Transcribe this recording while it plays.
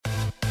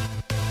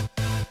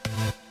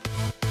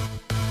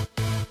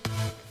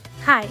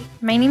Hi,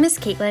 my name is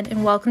Caitlin,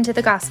 and welcome to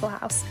the Gospel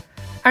House.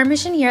 Our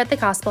mission here at the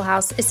Gospel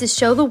House is to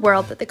show the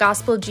world that the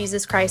gospel of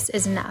Jesus Christ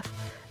is enough,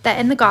 that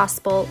in the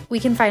gospel, we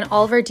can find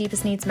all of our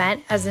deepest needs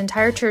met as the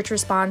entire church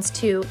responds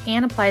to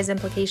and applies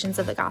implications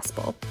of the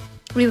gospel.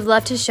 We would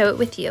love to show it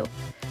with you.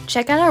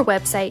 Check out our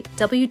website,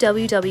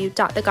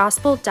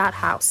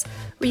 www.thegospel.house,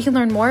 where you can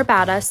learn more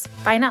about us,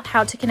 find out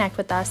how to connect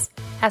with us,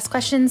 ask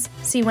questions,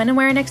 see when and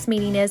where our next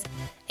meeting is,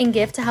 and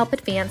give to help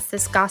advance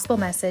this gospel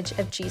message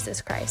of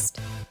Jesus Christ.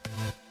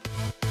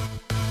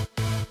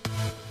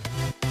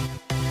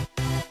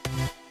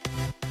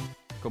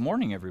 Good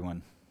morning,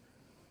 everyone.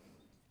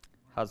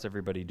 How's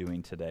everybody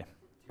doing today?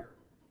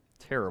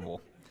 Terrible.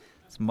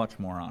 It's much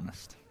more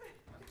honest.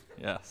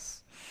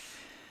 Yes.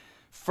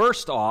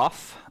 First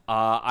off,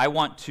 I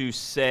want to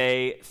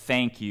say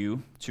thank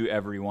you to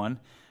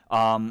everyone.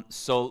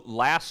 So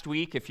last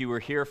week, if you were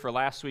here for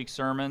last week's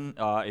sermon,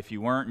 if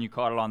you weren't and you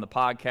caught it on the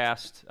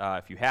podcast,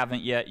 if you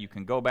haven't yet, you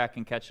can go back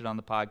and catch it on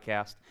the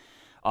podcast.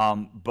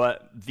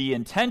 But the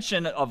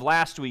intention of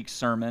last week's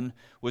sermon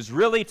was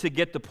really to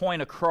get the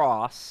point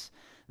across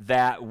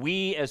that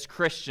we as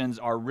Christians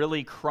are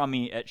really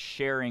crummy at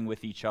sharing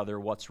with each other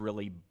what's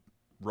really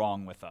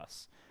wrong with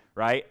us,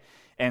 right?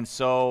 And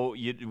so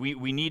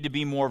we need to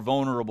be more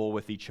vulnerable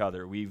with each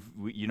other. We've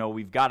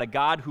got a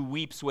God who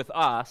weeps with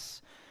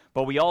us,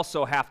 but we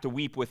also have to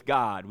weep with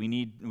God. We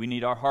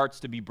need our hearts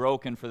to be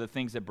broken for the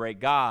things that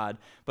break God.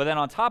 But then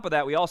on top of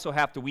that, we also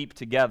have to weep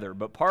together.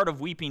 But part of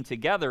weeping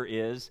together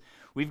is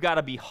we've got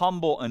to be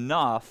humble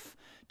enough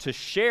to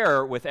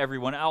share with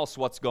everyone else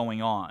what's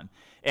going on.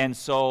 And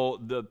so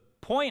the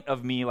point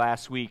of me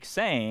last week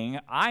saying,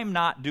 I'm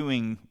not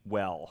doing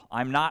well,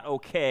 I'm not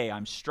okay,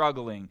 I'm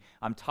struggling,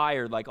 I'm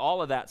tired, like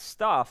all of that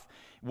stuff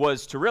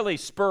was to really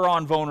spur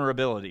on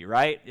vulnerability,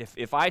 right?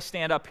 If I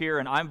stand up here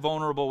and I'm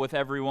vulnerable with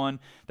everyone,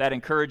 that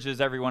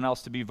encourages everyone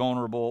else to be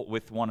vulnerable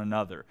with one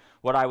another.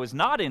 What I was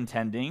not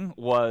intending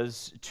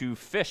was to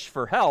fish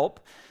for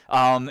help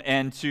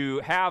and to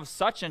have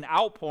such an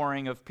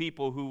outpouring of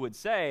people who would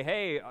say,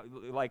 hey,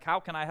 like, how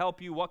can I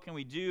help you? What can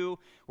we do?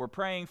 We're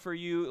praying for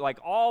you. Like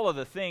all of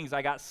the things.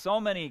 I got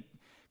so many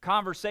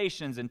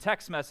conversations and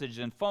text messages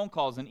and phone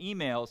calls and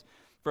emails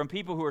from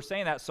people who are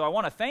saying that. So I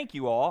want to thank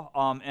you all,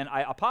 and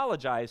I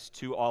apologize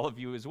to all of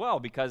you as well,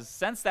 because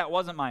since that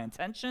wasn't my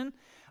intention,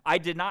 I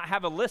did not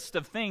have a list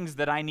of things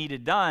that I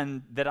needed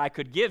done that I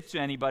could give to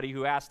anybody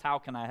who asked, how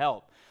can I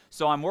help?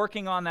 So I'm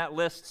working on that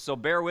list, so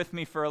bear with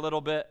me for a little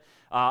bit.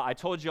 I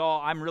told you all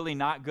I'm really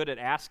not good at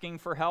asking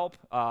for help,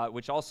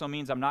 which also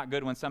means I'm not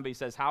good when somebody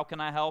says, how can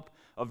I help,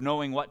 of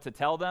knowing what to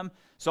tell them.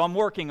 So I'm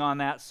working on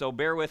that, so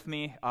bear with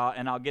me,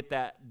 and I'll get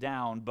that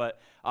down. But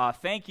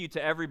thank you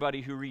to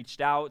everybody who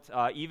reached out,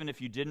 even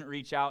if you didn't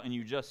reach out and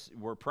you just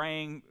were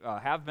praying,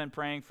 have been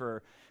praying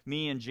for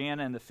me and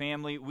Jana and the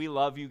family. We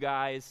love you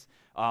guys.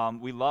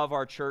 We love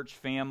our church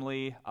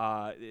family.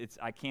 I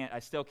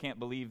still can't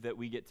believe that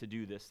we get to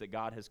do this, that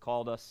God has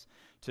called us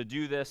to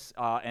do this.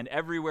 And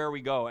everywhere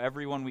we go,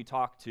 everyone we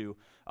talk to,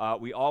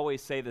 we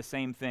always say the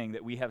same thing,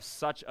 that we have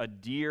such a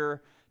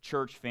dear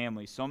church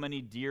family, so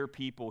many dear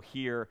people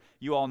here.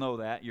 You all know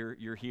that.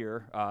 You're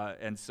here,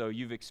 and so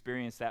you've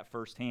experienced that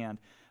firsthand.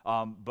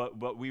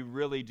 But we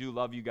really do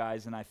love you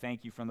guys, and I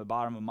thank you from the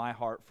bottom of my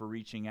heart for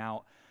reaching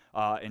out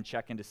and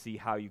checking to see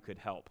how you could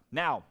help.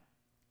 Now,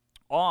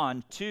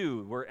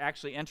 we're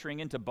actually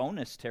entering into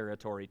bonus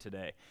territory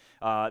today.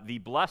 The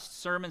Blessed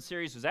Sermon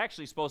series was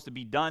actually supposed to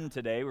be done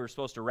today. We were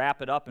supposed to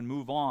wrap it up and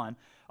move on.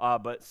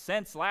 But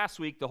since last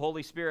week, the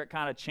Holy Spirit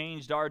kind of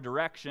changed our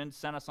direction,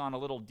 sent us on a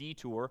little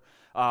detour.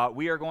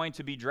 We are going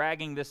to be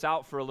dragging this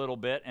out for a little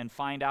bit and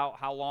find out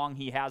how long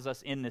He has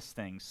us in this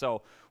thing.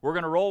 So we're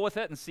going to roll with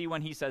it and see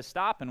when He says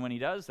stop, and when He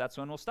does, that's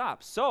when we'll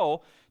stop.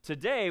 So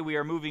today we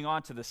are moving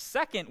on to the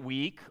second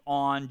week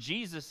on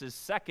Jesus'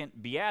 second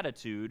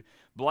beatitude,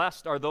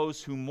 blessed are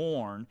those who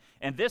mourn.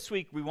 And this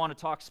week we want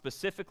to talk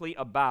specifically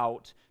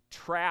about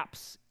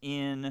traps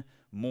in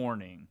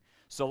mourning.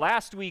 So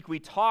last week we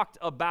talked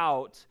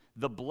about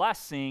the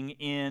blessing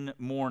in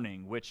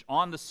mourning, which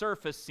on the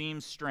surface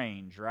seems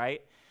strange,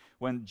 right?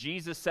 When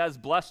Jesus says,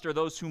 blessed are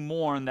those who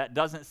mourn, that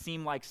doesn't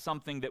seem like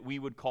something that we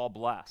would call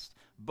blessed.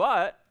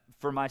 But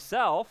for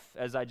myself,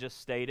 as I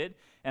just stated,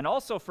 and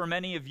also for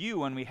many of you,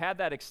 when we had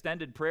that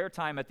extended prayer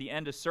time at the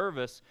end of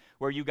service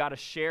where you got to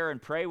share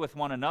and pray with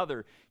one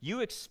another,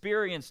 you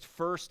experienced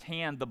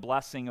firsthand the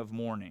blessing of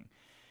mourning.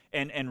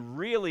 And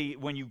really,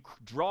 when you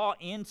draw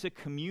into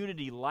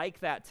community like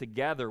that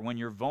together, when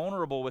you're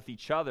vulnerable with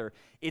each other,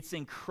 it's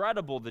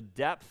incredible the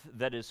depth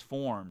that is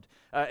formed.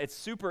 It's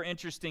super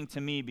interesting to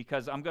me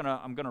because I'm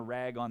gonna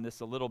rag on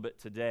this a little bit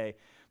today,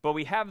 but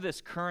we have this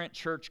current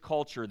church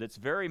culture that's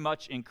very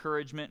much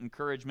encouragement,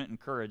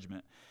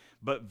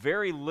 but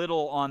very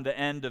little on the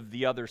end of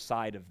the other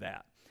side of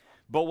that.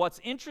 But what's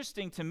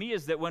interesting to me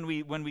is that when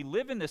we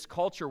live in this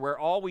culture where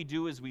all we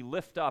do is we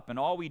lift up and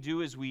all we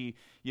do is we,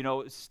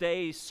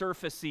 stay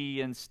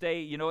surfacey and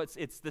stay,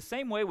 it's the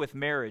same way with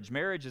marriage.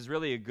 Marriage is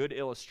really a good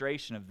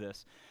illustration of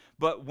this.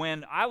 But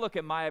when I look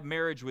at my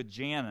marriage with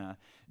Jana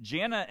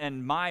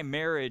and my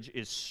marriage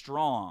is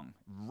strong,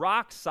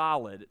 rock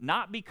solid,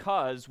 not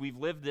because we've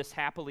lived this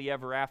happily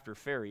ever after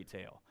fairy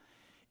tale.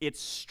 It's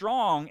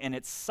strong and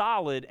it's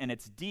solid and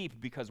it's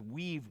deep because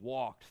we've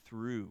walked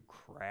through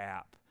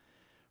crap,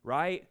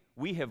 right?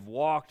 We have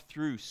walked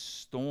through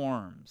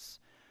storms.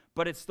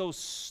 But it's those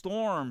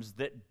storms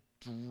that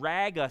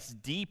drag us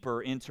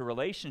deeper into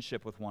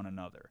relationship with one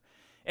another.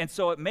 And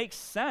so it makes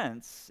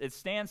sense, it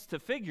stands to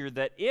figure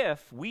that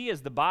if we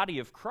as the body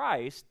of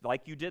Christ,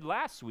 like you did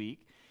last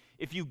week,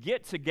 if you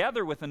get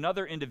together with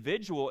another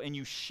individual and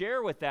you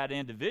share with that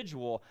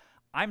individual,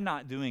 I'm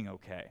not doing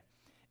okay,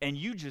 and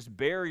you just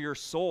bare your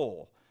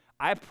soul,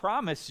 I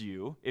promise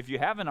you, if you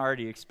haven't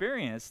already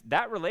experienced,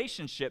 that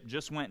relationship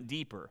just went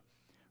deeper,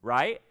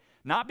 right?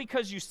 Not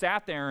because you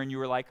sat there and you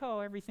were like, oh,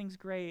 everything's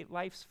great,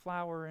 life's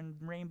flower and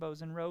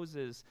rainbows and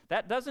roses.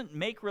 That doesn't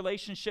make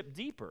relationship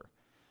deeper.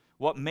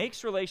 What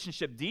makes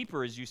relationship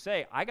deeper is you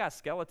say, I got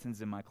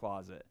skeletons in my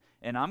closet,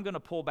 and I'm going to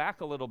pull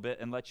back a little bit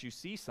and let you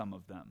see some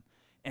of them.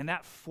 And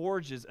that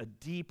forges a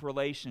deep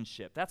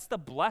relationship. That's the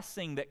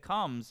blessing that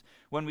comes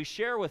when we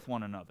share with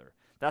one another.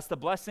 That's the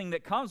blessing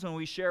that comes when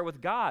we share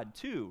with God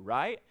too,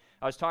 right?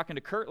 I was talking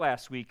to Kurt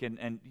last week,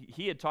 and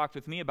he had talked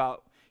with me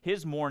about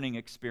his mourning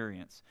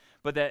experience.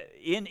 But that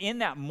in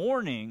that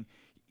mourning,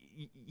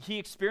 he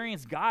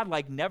experienced God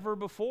like never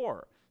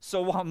before.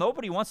 So while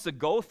nobody wants to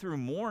go through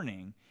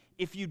mourning,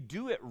 if you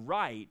do it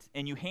right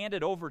and you hand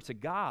it over to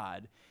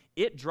God,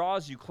 it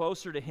draws you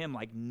closer to Him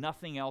like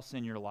nothing else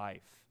in your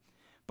life.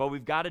 But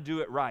we've got to do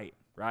it right?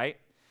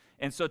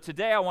 And so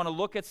today I want to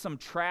look at some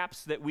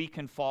traps that we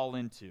can fall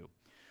into.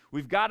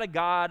 We've got a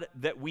God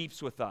that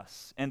weeps with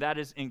us, and that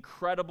is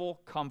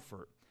incredible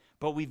comfort.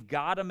 But we've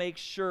got to make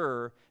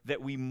sure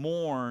that we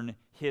mourn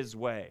His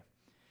way,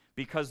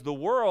 because the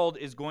world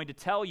is going to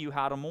tell you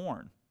how to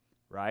mourn,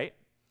 right?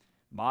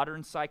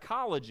 Modern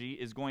psychology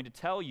is going to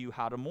tell you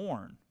how to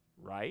mourn,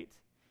 right?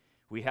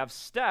 We have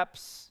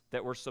steps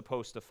that we're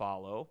supposed to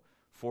follow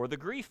for the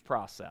grief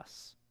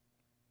process.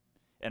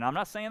 And I'm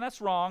not saying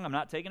that's wrong. I'm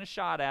not taking a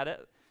shot at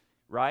it,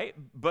 right?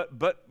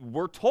 But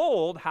we're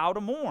told how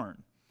to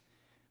mourn.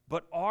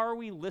 But are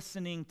we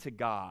listening to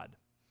God?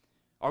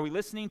 Are we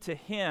listening to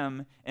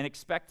Him and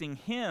expecting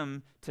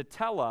Him to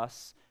tell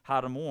us how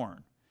to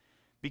mourn?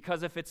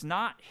 Because if it's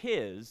not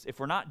His, if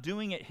we're not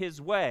doing it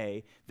His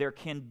way, there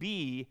can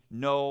be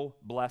no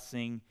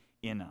blessing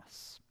in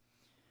us.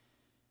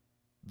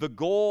 The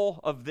goal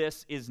of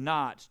this is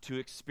not to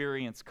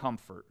experience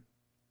comfort,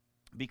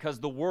 because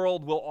the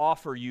world will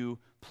offer you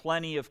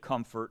plenty of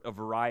comfort a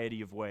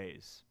variety of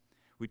ways.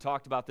 We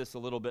talked about this a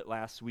little bit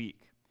last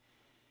week.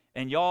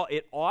 And y'all,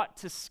 it ought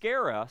to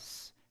scare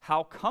us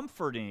how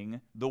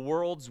comforting the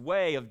world's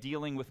way of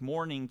dealing with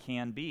mourning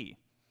can be,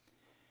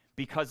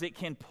 because it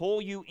can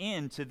pull you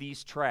into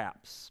these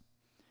traps.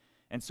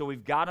 And so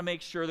we've got to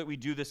make sure that we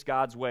do this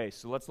God's way.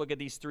 So let's look at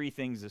these three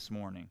things this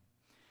morning.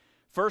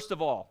 First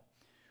of all,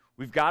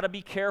 we've got to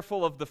be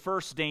careful of the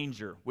first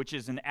danger, which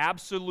is an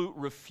absolute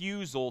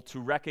refusal to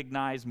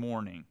recognize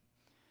mourning.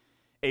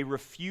 A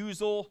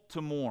refusal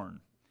to mourn.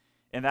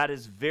 And that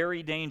is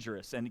very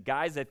dangerous. And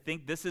guys, I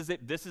think this is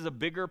a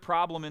bigger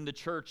problem in the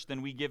church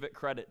than we give it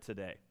credit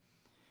today.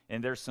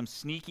 And there's some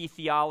sneaky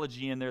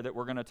theology in there that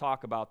we're going to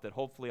talk about that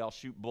hopefully I'll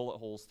shoot bullet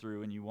holes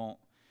through, and you won't.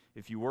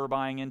 If you were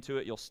buying into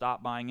it, you'll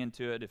stop buying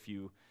into it. If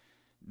you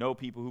know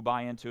people who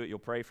buy into it, you'll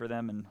pray for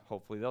them, and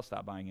hopefully they'll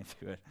stop buying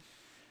into it.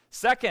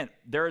 Second,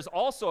 there is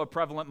also a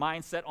prevalent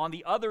mindset on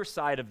the other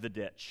side of the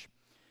ditch,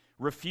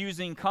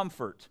 refusing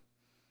comfort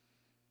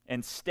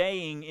and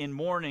staying in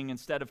mourning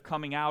instead of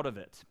coming out of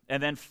it.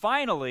 And then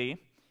finally,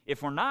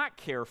 if we're not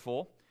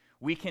careful,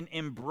 we can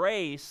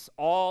embrace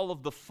all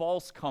of the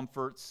false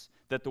comforts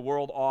that the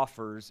world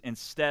offers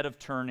instead of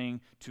turning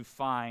to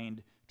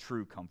find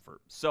true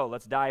comfort. So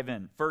let's dive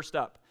in. First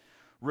up,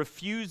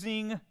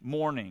 refusing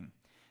mourning.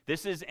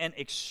 This is an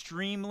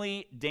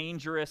extremely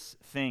dangerous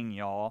thing,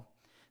 y'all.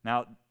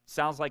 Now,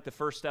 sounds like the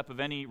first step of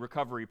any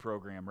recovery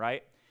program,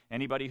 right?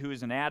 Anybody who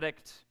is an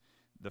addict,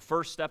 the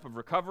first step of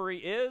recovery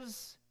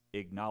is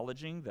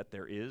acknowledging that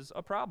there is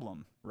a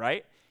problem,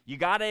 right? You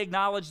got to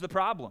acknowledge the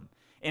problem.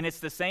 And it's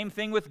the same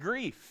thing with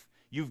grief.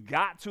 You've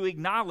got to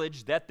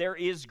acknowledge that there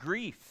is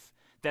grief,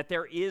 that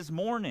there is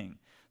mourning.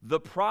 The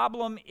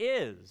problem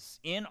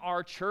is, in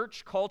our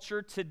church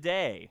culture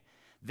today,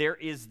 there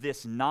is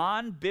this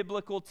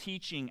non-biblical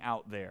teaching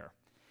out there,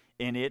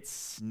 and it's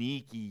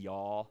sneaky,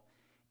 y'all.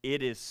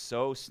 It is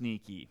so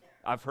sneaky.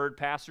 I've heard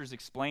pastors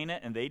explain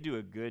it, and they do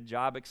a good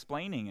job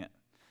explaining it,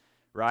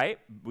 right?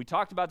 We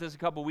talked about this a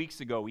couple weeks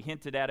ago. We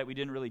hinted at it. We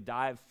didn't really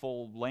dive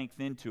full length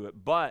into it.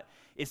 But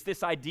it's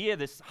this idea,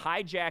 this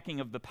hijacking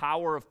of the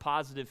power of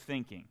positive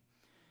thinking,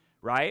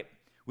 right?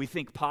 We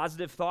think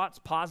positive thoughts,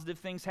 positive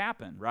things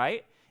happen,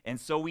 right? And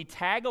so we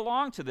tag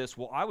along to this,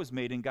 well, I was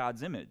made in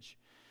God's image.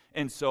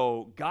 And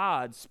so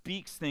God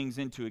speaks things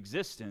into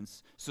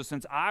existence. So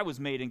since I was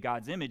made in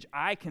God's image,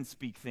 I can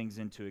speak things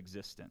into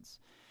existence.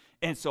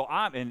 And so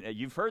and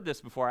you've heard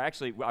this before.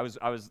 Actually, I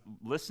was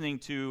listening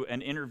to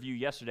an interview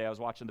yesterday. I was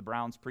watching the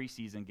Browns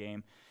preseason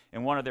game,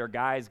 and one of their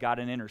guys got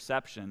an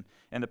interception,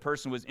 and the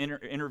person was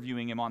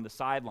interviewing him on the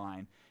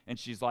sideline, and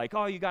she's like,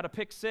 "Oh, you got a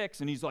pick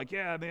six?" And he's like,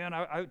 "Yeah, man,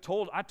 I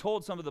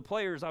told some of the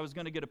players I was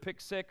going to get a pick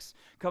six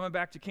coming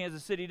back to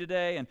Kansas City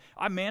today, and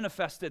I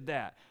manifested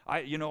that.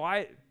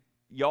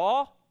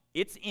 Y'all,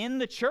 it's in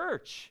the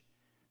church.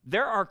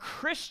 There are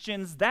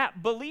Christians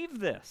that believe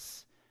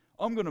this.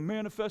 I'm going to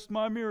manifest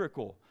my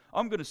miracle.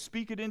 I'm going to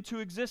speak it into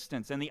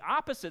existence." And the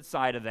opposite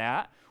side of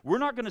that, we're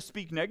not going to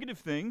speak negative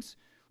things.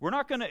 We're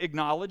not going to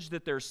acknowledge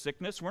that there's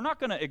sickness. We're not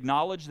going to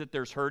acknowledge that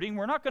there's hurting.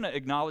 We're not going to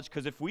acknowledge,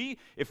 because if we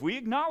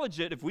acknowledge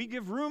it, if we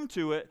give room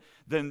to it,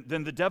 then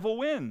the devil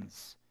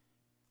wins.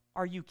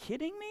 Are you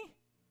kidding me?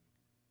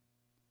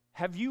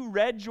 Have you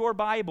read your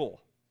Bible?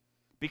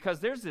 Because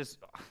there's this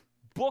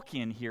book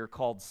in here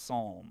called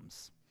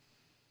Psalms.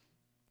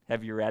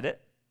 Have you read it?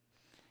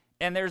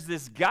 And there's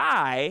this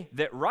guy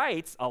that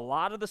writes a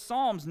lot of the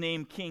Psalms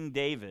named King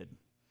David.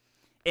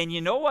 And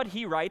you know what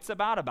he writes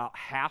about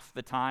half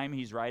the time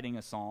he's writing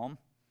a psalm?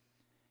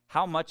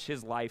 How much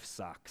his life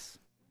sucks.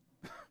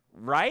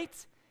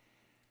 Right?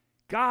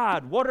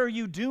 God, what are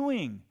you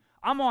doing?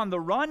 I'm on the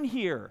run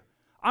here.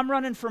 I'm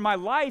running for my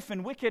life,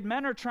 and wicked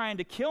men are trying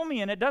to kill me,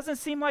 and it doesn't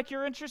seem like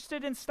you're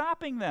interested in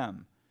stopping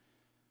them.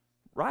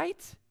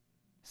 Right?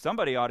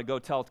 Somebody ought to go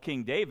tell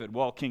King David,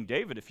 well, King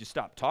David, if you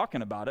stop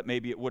talking about it,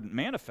 maybe it wouldn't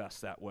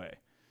manifest that way.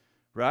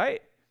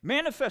 Right?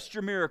 Manifest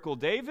your miracle,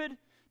 David.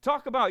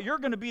 Talk about you're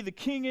going to be the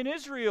king in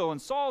Israel, and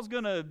Saul's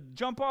going to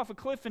jump off a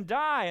cliff and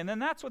die, and then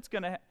that's what's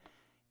going to happen.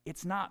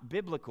 It's not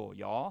biblical,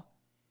 y'all.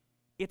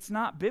 It's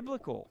not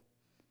biblical.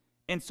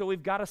 And so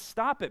we've got to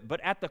stop it. But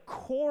at the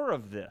core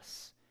of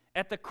this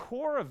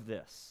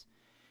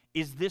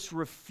is this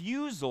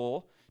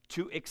refusal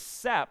to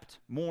accept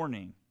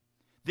mourning.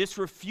 This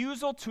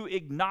refusal to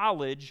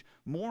acknowledge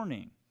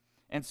mourning.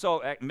 And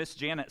so Miss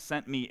Janet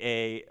sent me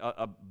a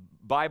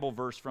Bible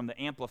verse from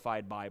the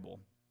Amplified Bible.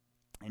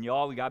 And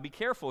y'all, we got to be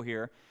careful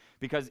here,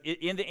 because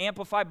in the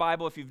Amplified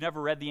Bible, if you've never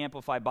read the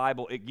Amplified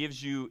Bible, it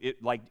gives you,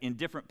 like in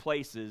different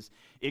places,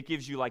 it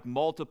gives you like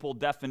multiple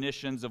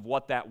definitions of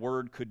what that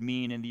word could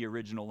mean in the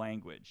original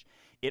language.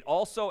 It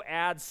also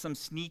adds some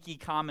sneaky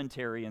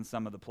commentary in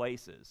some of the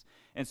places.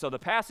 And so the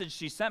passage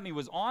she sent me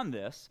was on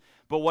this,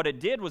 but what it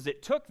did was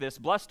it took this,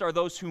 blessed are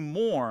those who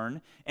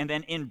mourn, and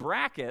then in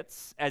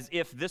brackets, as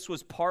if this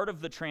was part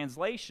of the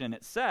translation,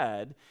 it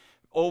said,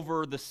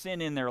 over the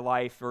sin in their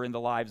life or in the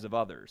lives of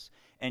others.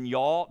 And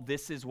y'all,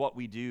 this is what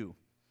we do.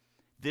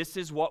 This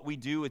is what we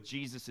do with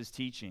Jesus'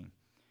 teaching.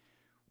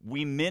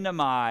 We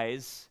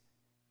minimize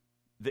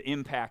the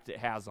impact it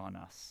has on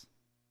us,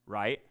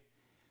 right?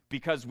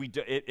 Because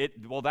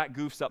that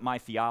goofs up my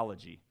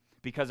theology.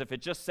 Because if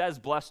it just says,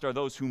 blessed are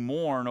those who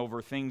mourn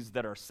over things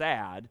that are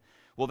sad,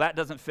 well, that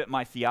doesn't fit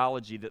my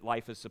theology that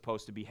life is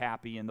supposed to be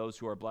happy and those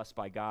who are blessed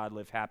by God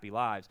live happy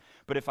lives.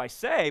 But if I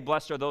say,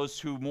 blessed are those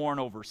who mourn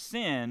over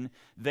sin,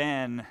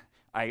 then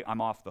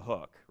I'm off the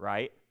hook,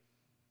 right?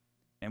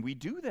 And we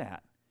do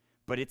that.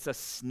 But it's a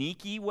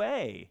sneaky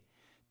way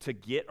to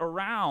get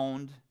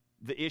around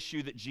the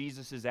issue that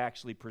Jesus is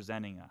actually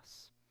presenting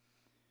us.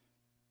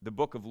 The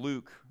book of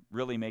Luke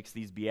really makes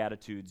these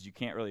Beatitudes. You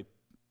can't really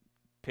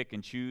pick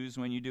and choose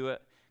when you do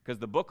it, because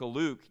the book of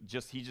Luke,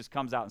 he just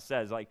comes out and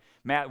says, like,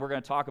 Matt, we're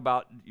going to talk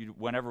about,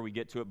 whenever we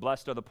get to it,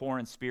 blessed are the poor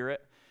in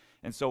spirit.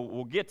 And so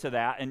we'll get to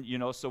that, and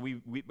so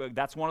we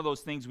that's one of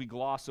those things we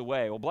gloss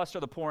away. Well, blessed are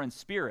the poor in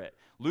spirit.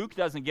 Luke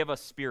doesn't give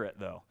us spirit,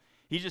 though.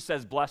 He just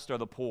says, blessed are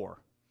the poor.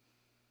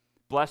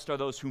 Blessed are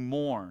those who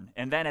mourn.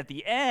 And then at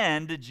the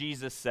end,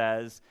 Jesus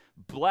says,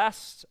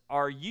 blessed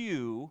are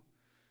you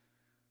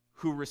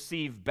who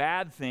receive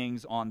bad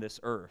things on this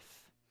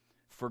earth,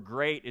 for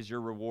great is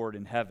your reward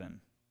in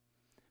heaven.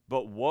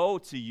 But woe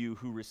to you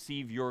who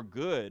receive your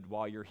good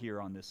while you're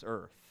here on this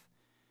earth,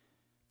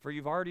 for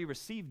you've already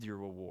received your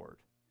reward.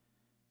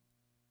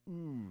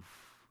 Oof.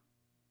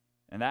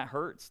 And that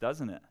hurts,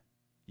 doesn't it?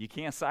 You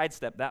can't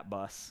sidestep that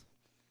bus.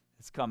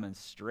 It's coming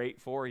straight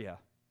for you.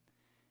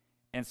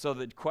 And so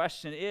the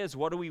question is,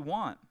 what do we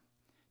want?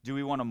 Do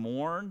we want to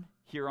mourn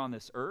here on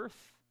this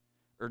earth,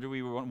 or do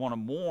we want to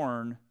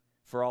mourn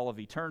for all of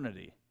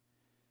eternity?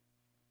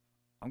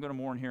 I'm going to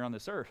mourn here on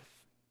this earth.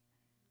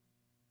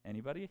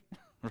 Anybody?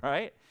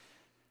 Right?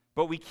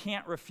 But we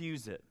can't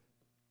refuse it.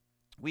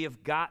 We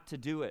have got to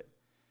do it.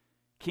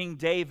 King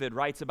David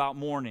writes about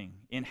mourning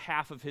in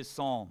half of his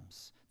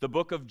Psalms. The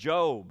book of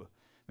Job,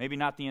 maybe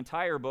not the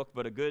entire book,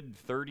 but a good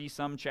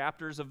 30-some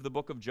chapters of the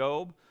book of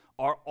Job,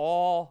 are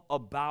all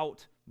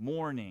about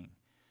mourning.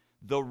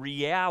 The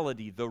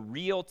reality, the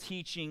real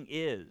teaching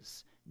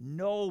is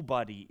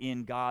nobody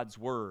in God's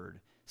word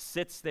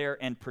sits there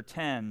and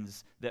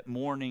pretends that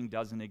mourning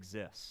doesn't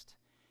exist.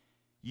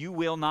 You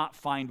will not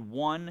find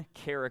one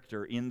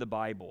character in the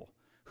Bible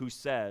who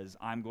says,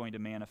 I'm going to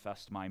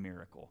manifest my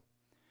miracle.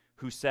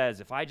 Who says,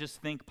 if I just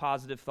think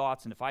positive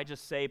thoughts and if I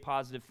just say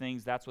positive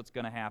things, that's what's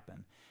going to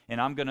happen. And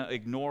I'm going to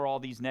ignore all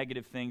these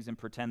negative things and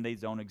pretend they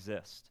don't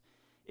exist.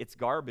 It's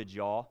garbage,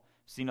 y'all.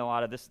 Seen a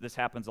lot of this. This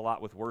happens a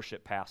lot with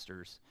worship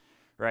pastors,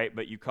 right?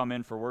 But you come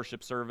in for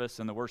worship service,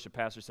 and the worship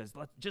pastor says,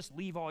 just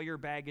leave all your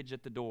baggage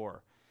at the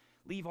door.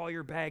 Leave all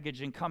your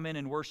baggage and come in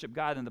and worship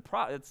God. And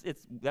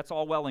that's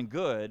all well and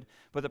good,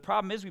 but the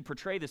problem is we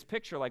portray this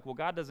picture like, well,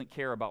 God doesn't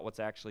care about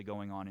what's actually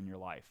going on in your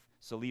life,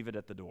 so leave it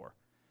at the door.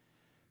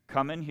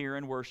 Come in here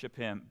and worship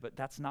him. But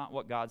that's not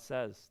what God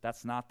says.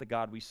 That's not the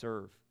God we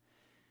serve.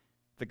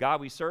 The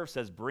God we serve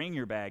says, bring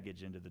your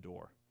baggage into the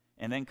door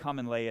and then come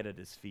and lay it at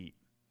his feet,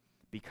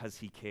 because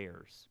he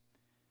cares.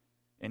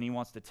 And he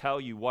wants to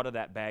tell you what of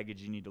that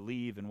baggage you need to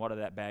leave and what of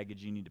that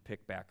baggage you need to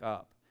pick back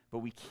up. But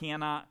we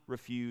cannot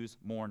refuse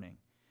mourning.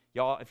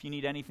 Y'all, if you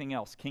need anything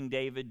else, King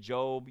David,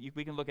 Job,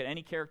 we can look at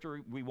any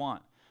character we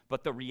want.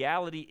 But the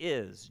reality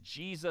is,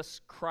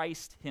 Jesus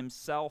Christ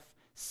himself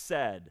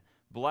said,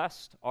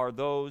 blessed are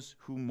those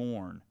who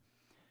mourn,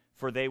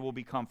 for they will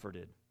be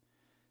comforted.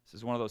 This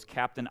is one of those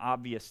Captain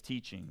Obvious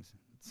teachings.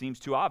 It seems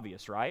too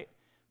obvious, right?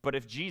 But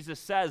if Jesus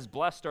says,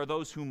 blessed are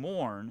those who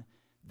mourn,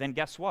 then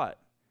guess what?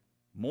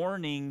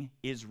 Mourning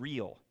is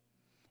real.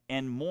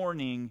 And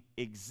mourning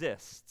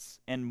exists.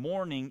 And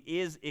mourning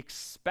is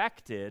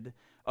expected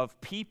of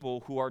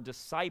people who are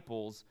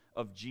disciples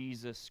of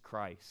Jesus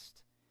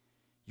Christ.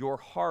 Your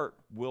heart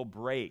will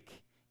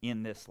break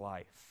in this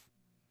life.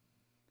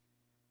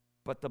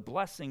 But the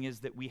blessing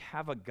is that we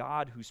have a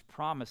God who's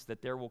promised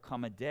that there will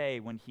come a day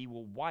when he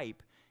will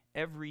wipe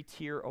every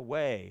tear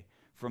away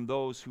from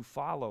those who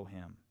follow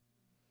him.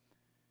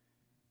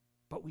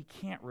 But we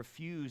can't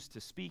refuse to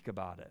speak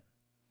about it.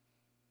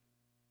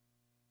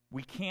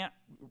 We can't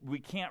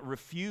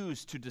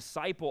refuse to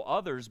disciple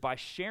others by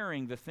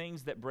sharing the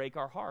things that break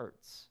our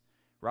hearts,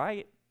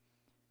 right?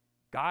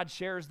 God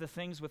shares the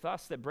things with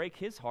us that break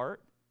his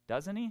heart,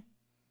 doesn't he?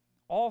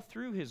 All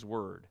through his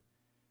word.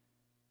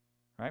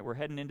 Right? We're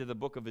heading into the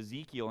book of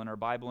Ezekiel in our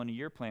Bible in a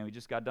Year plan. We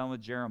just got done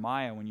with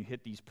Jeremiah. When you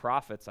hit these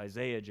prophets,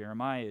 Isaiah,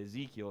 Jeremiah,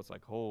 Ezekiel, it's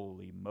like,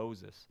 holy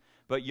Moses.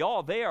 But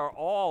y'all, they are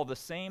all the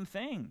same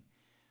thing.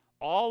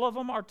 All of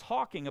them are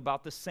talking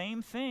about the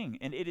same thing,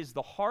 and it is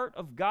the heart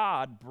of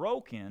God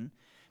broken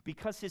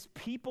because his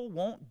people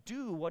won't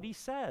do what he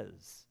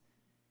says.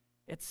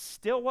 It's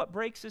still what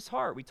breaks his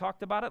heart. We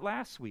talked about it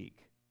last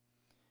week.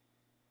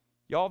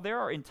 Y'all, there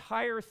are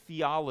entire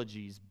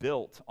theologies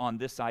built on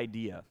this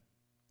idea.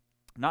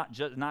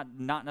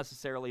 Not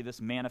necessarily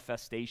this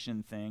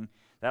manifestation thing.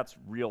 That's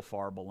real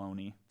far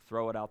baloney.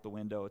 Throw it out the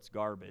window, it's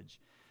garbage.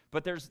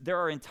 But there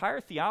are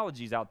entire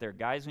theologies out there,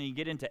 guys, when you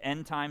get into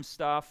end time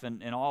stuff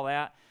and all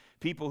that,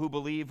 people who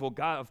believe, well,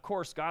 God, of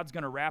course, God's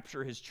going to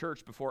rapture his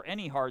church before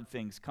any hard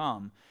things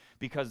come,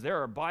 because there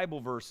are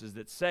Bible verses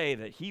that say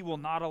that he will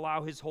not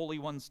allow his holy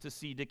ones to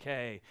see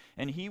decay,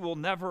 and he will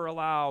never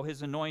allow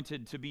his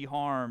anointed to be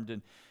harmed.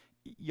 And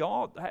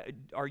y'all,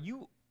 are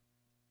you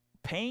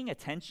paying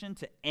attention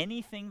to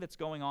anything that's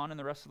going on in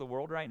the rest of the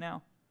world right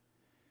now?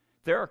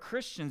 There are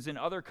Christians in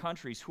other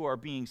countries who are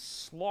being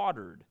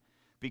slaughtered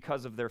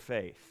because of their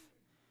faith.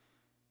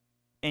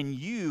 And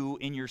you,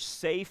 in your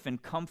safe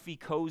and comfy,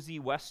 cozy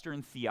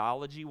Western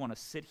theology, want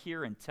to sit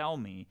here and tell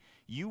me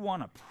you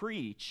want to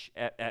preach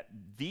at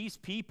these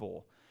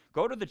people.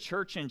 Go to the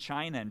church in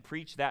China and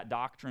preach that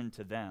doctrine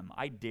to them.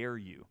 I dare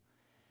you.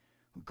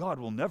 God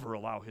will never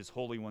allow his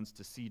holy ones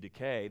to see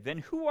decay. Then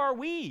who are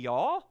we,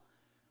 y'all?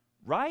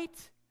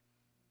 Right?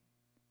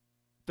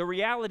 The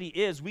reality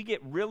is we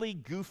get really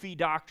goofy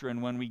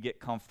doctrine when we get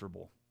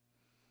comfortable,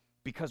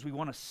 because we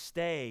want to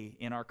stay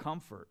in our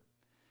comfort.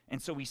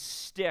 And so we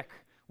stick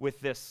with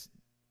this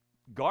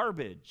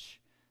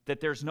garbage that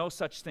there's no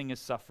such thing as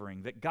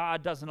suffering, that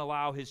God doesn't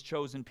allow his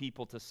chosen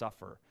people to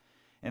suffer.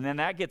 And then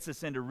that gets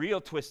us into real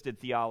twisted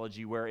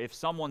theology where if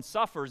someone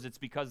suffers, it's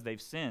because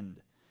they've sinned,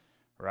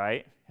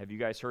 right? Have you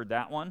guys heard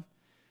that one?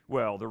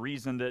 Well, the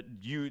reason that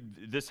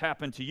this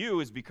happened to you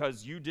is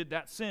because you did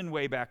that sin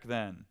way back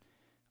then.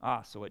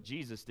 So what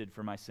Jesus did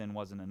for my sin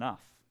wasn't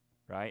enough,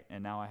 right?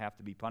 And now I have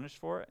to be punished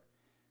for it?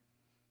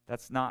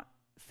 That's not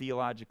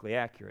theologically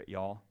accurate,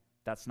 y'all.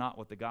 That's not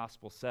what the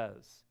gospel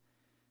says.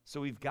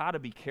 So we've got to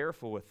be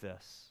careful with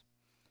this.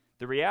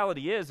 The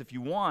reality is, if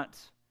you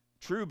want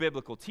true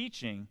biblical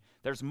teaching,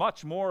 there's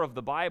much more of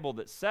the Bible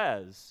that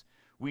says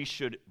we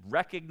should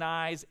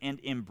recognize and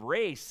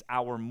embrace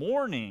our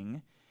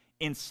mourning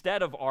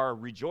instead of our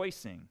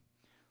rejoicing.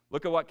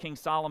 Look at what King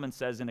Solomon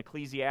says in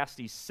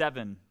Ecclesiastes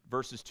 7,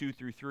 verses 2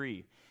 through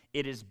 3.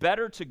 It is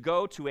better to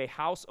go to a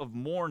house of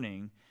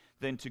mourning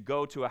than to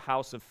go to a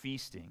house of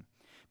feasting,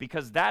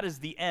 because that is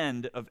the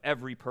end of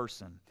every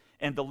person,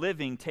 and the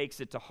living takes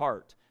it to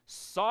heart.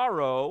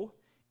 Sorrow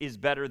is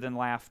better than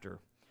laughter,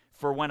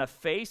 for when a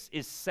face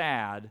is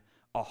sad,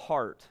 a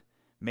heart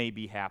may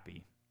be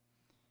happy.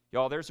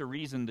 Y'all, there's a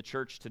reason the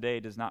church today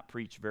does not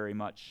preach very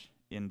much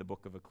in the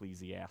book of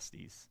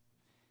Ecclesiastes.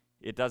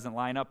 It doesn't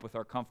line up with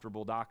our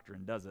comfortable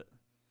doctrine, does it?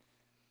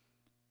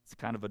 It's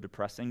kind of a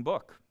depressing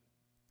book.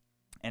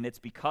 And it's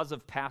because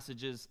of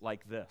passages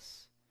like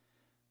this.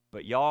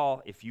 But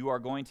y'all, if you are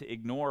going to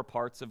ignore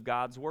parts of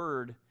God's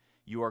word,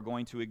 you are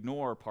going to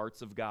ignore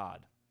parts of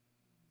God.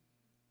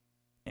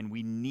 And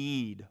we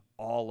need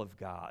all of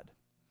God.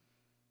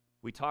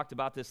 We talked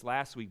about this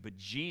last week, but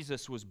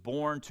Jesus was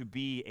born to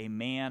be a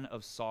man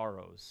of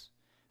sorrows,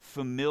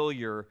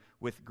 familiar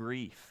with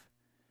grief.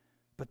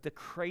 But the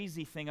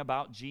crazy thing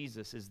about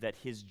Jesus is that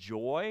his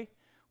joy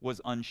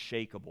was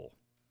unshakable.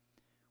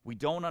 We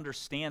don't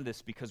understand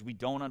this because we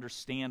don't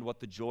understand what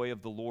the joy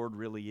of the Lord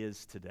really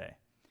is today.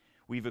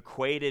 We've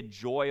equated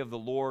joy of the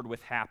Lord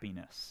with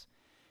happiness.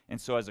 And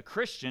so as a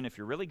Christian, if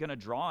you're really going to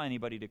draw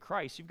anybody to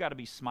Christ, you've got to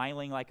be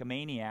smiling like a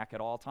maniac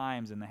at all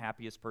times and the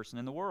happiest person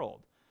in the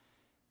world.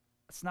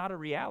 It's not a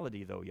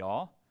reality, though,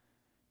 y'all.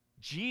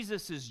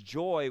 Jesus'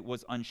 joy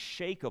was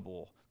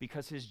unshakable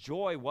because his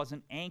joy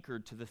wasn't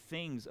anchored to the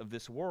things of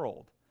this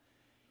world.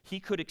 He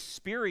could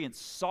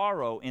experience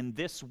sorrow in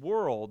this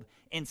world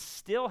and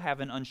still have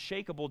an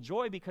unshakable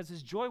joy because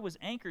his joy was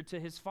anchored to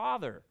his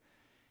Father,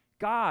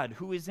 God,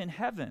 who is in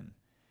heaven,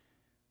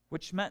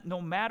 which meant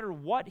no matter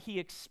what he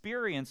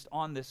experienced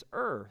on this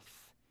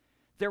earth,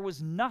 there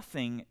was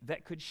nothing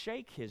that could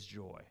shake his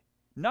joy,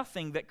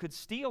 nothing that could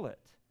steal it.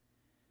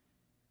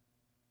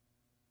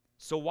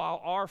 So while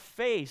our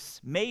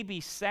face may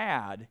be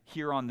sad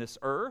here on this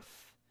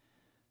earth,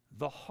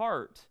 the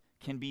heart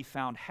can be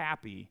found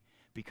happy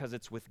because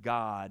it's with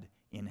God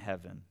in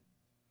heaven.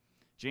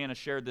 Jana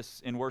shared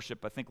this in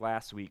worship, I think,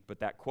 last week, but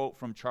that quote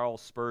from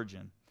Charles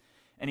Spurgeon,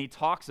 and he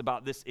talks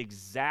about this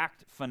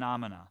exact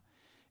phenomena.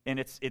 And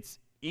it's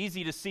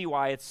easy to see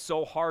why it's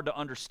so hard to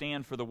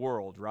understand for the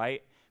world,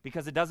 right?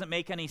 Because it doesn't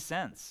make any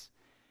sense.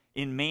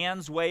 In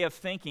man's way of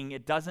thinking,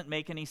 it doesn't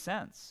make any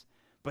sense.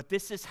 But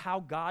this is how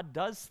God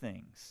does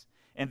things.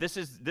 And this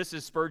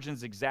is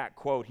Spurgeon's exact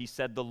quote. He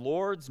said, "The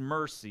Lord's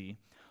mercy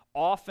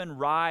often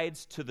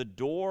rides to the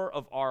door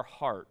of our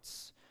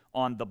hearts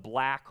on the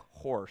black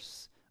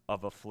horse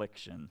of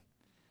affliction."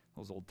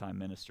 Those old-time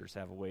ministers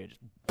have a way of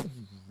just,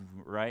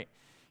 right?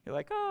 You're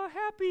like, oh,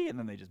 happy, and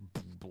then they just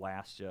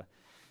blast you.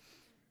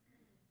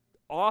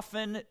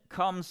 Often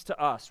comes to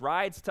us,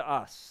 rides to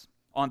us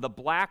on the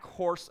black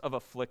horse of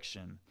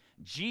affliction.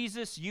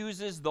 Jesus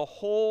uses the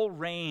whole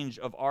range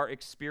of our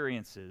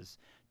experiences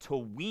to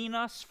wean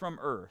us from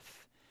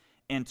earth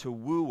and to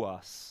woo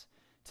us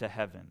to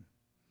heaven.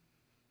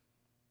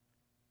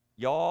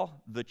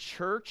 Y'all, the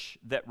church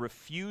that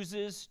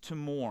refuses to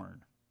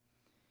mourn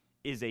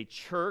is a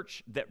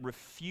church that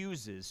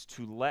refuses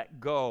to let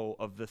go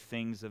of the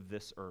things of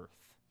this earth.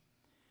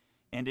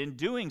 And in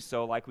doing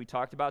so, like we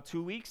talked about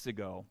 2 weeks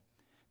ago,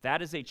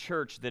 that is a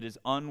church that is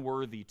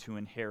unworthy to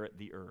inherit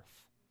the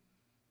earth.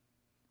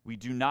 We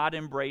do not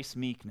embrace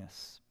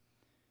meekness.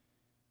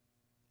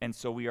 And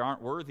so we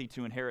aren't worthy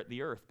to inherit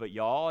the earth. But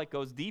y'all, it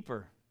goes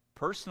deeper.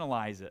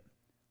 Personalize it.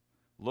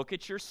 Look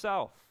at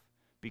yourself.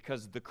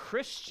 Because the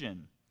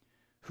Christian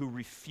who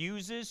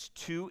refuses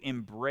to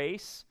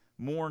embrace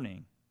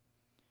mourning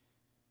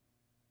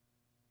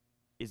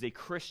is a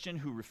Christian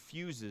who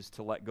refuses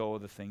to let go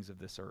of the things of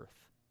this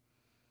earth.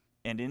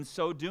 And in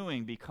so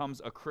doing becomes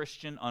a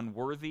Christian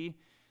unworthy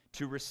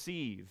to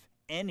receive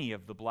any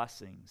of the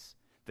blessings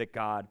that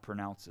God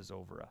pronounces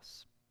over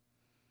us.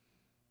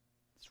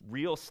 It's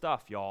real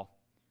stuff, y'all.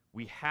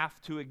 We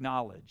have to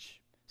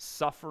acknowledge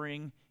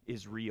suffering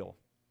is real.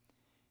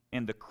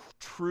 And the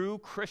true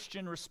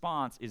Christian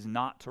response is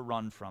not to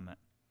run from it,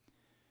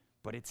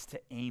 but it's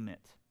to aim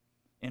it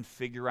and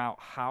figure out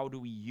how do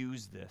we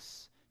use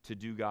this to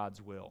do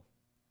God's will.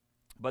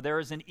 But there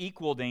is an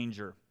equal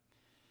danger,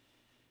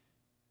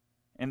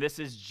 and this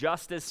is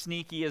just as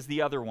sneaky as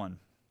the other one,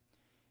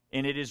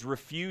 and it is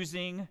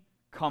refusing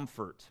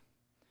comfort.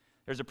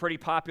 There's a pretty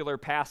popular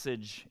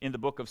passage in the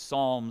book of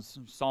Psalms,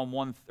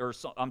 Psalm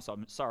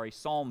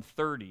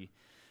 30.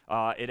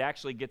 It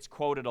actually gets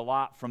quoted a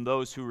lot from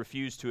those who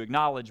refuse to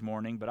acknowledge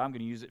mourning, but I'm going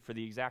to use it for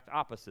the exact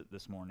opposite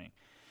this morning.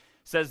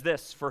 It says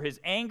this, "For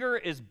his anger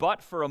is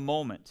but for a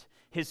moment,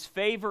 his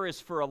favor is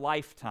for a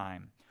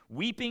lifetime.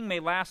 Weeping may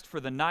last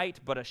for the night,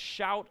 but a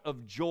shout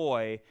of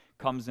joy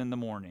comes in the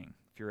morning."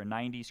 If you're a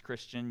 90s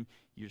Christian,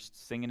 you're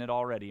singing it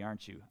already,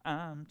 aren't you?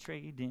 I'm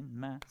trading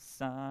my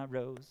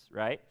sorrows,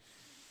 right?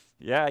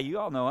 Yeah, you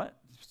all know it.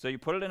 So you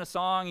put it in a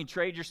song, you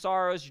trade your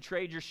sorrows, you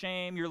trade your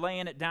shame, you're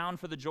laying it down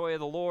for the joy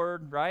of the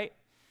Lord, right?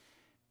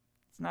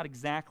 It's not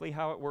exactly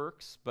how it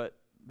works, but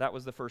that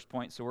was the first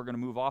point, so we're going to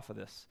move off of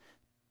this.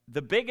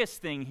 The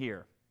biggest thing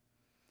here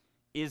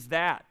is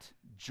that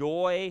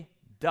joy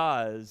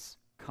does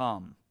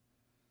come.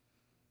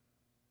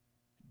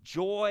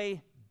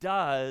 Joy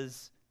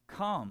does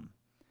come.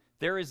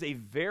 There is a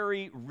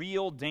very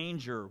real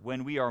danger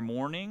when we are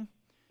mourning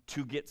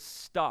to get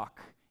stuck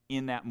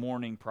in that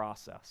mourning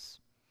process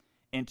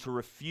and to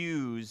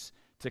refuse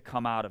to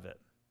come out of it.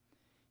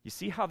 You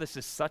see how this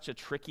is such a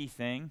tricky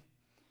thing?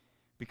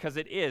 Because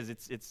it is.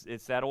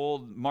 It's that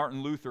old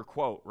Martin Luther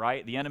quote,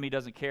 right? The enemy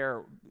doesn't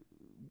care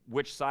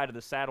which side of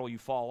the saddle you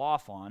fall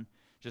off on,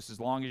 just as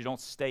long as you don't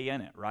stay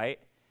in it, right?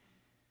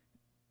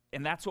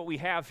 And that's what we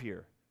have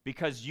here.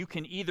 Because you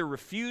can either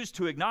refuse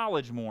to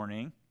acknowledge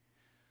mourning,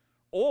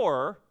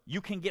 or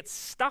you can get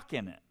stuck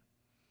in it.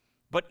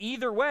 But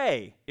either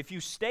way, if you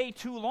stay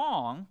too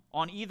long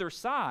on either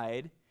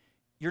side,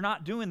 you're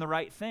not doing the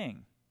right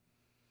thing.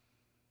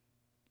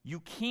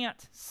 You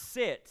can't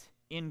sit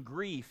in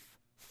grief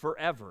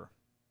forever.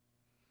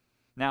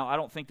 Now, I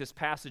don't think this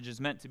passage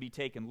is meant to be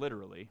taken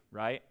literally,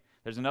 right?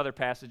 There's another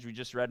passage we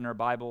just read in our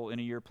Bible in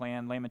a year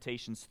plan,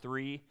 Lamentations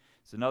 3.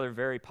 It's another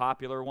very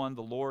popular one.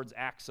 The Lord's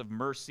acts of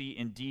mercy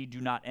indeed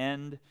do not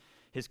end.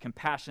 His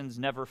compassions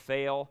never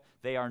fail.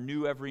 They are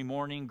new every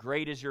morning.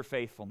 Great is your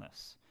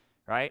faithfulness,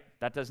 right?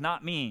 That does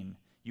not mean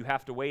you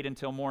have to wait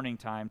until morning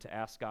time to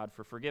ask God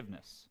for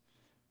forgiveness,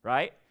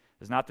 right?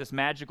 There's not this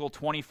magical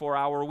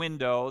 24-hour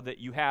window that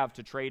you have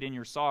to trade in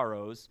your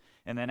sorrows,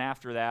 and then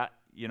after that,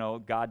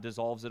 God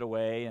dissolves it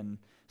away and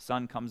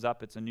sun comes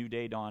up, it's a new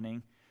day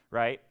dawning,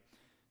 right?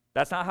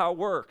 That's not how it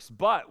works.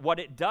 But what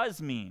it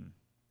does mean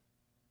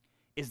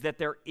is that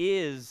there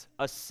is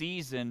a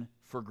season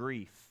for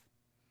grief,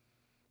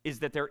 is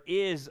that there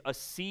is a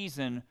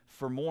season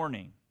for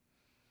mourning,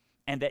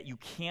 and that you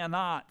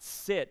cannot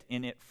sit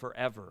in it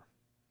forever.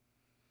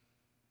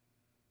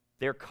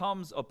 There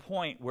comes a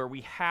point where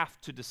we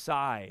have to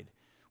decide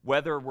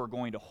whether we're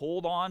going to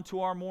hold on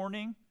to our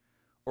mourning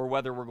or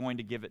whether we're going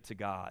to give it to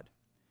God.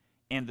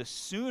 And the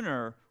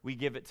sooner we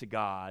give it to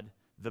God,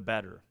 the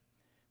better.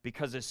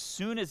 Because as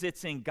soon as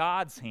it's in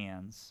God's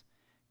hands,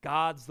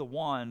 God's the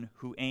one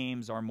who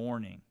aims our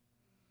mourning.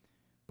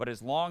 But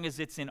as long as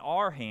it's in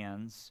our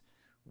hands,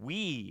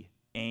 we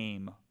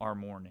aim our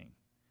mourning.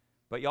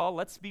 But y'all,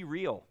 let's be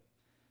real.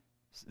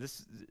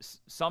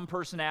 Some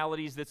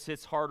personalities that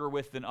hits harder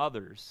with than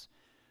others.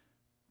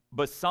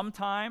 But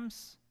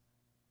sometimes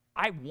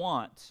I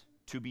want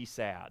to be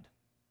sad.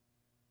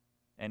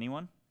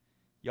 Anyone?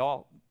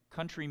 Y'all,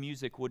 country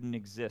music wouldn't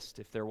exist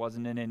if there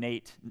wasn't an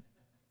innate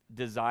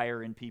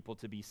desire in people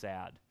to be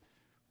sad.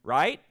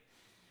 Right?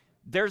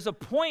 There's a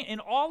point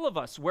in all of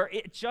us where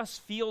it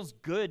just feels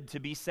good to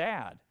be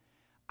sad.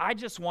 I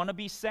just want to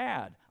be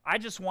sad. I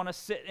just want to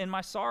sit in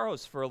my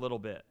sorrows for a little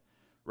bit.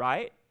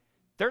 Right?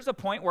 There's a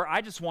point where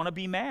I just want to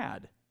be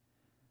mad.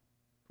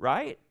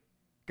 Right?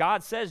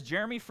 God says,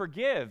 Jeremy,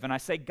 forgive. And I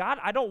say, God,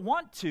 I don't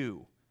want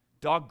to.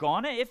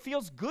 Doggone it, it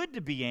feels good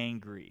to be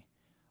angry.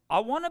 I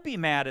want to be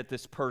mad at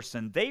this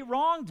person. They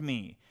wronged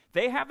me.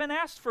 They haven't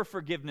asked for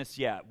forgiveness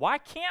yet. Why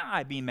can't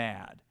I be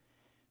mad?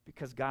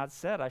 Because God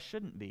said I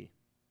shouldn't be.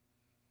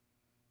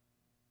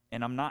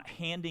 And I'm not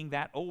handing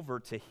that over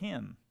to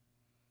Him.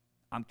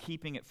 I'm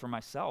keeping it for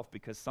myself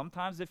because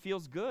sometimes it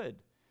feels good.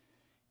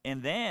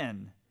 And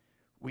then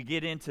we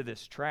get into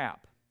this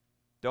trap,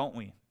 don't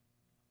we?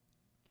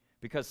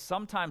 Because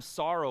sometimes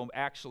sorrow,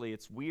 actually,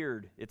 it's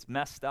weird, it's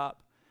messed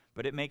up,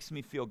 but it makes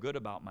me feel good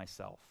about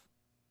myself.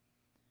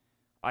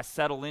 I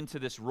settle into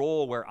this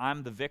role where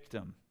I'm the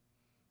victim,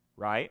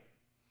 right?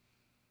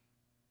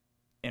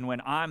 And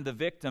when I'm the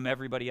victim,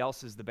 everybody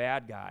else is the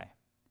bad guy.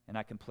 And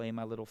I can play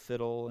my little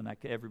fiddle, and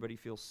everybody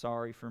feels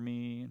sorry for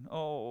me. And,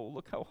 oh,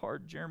 look how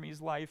hard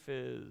Jeremy's life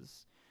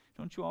is.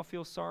 Don't you all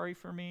feel sorry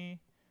for me?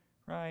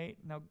 Right?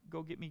 Now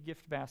go get me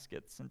gift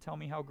baskets and tell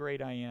me how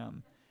great I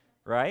am.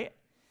 Right?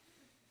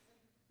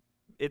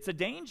 It's a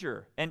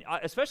danger. And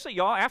especially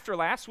y'all, after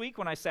last week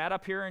when I sat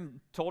up here and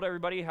told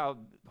everybody how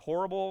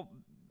horrible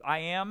I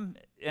am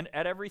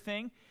at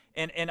everything,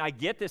 and I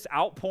get this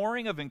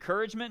outpouring of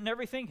encouragement and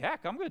everything,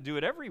 heck, I'm going to do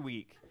it every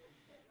week.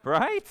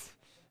 Right?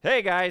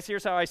 Hey guys,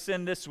 here's how I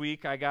sinned this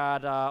week. I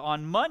got,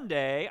 on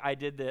Monday, I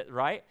did that,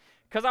 right?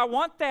 Because I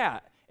want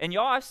that. And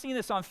y'all, I've seen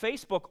this on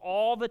Facebook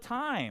all the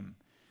time.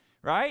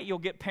 Right? You'll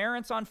get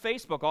parents on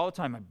Facebook all the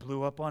time. I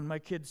blew up on my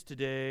kids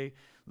today.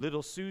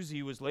 Little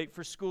Susie was late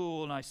for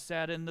school, and I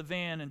sat in the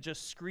van and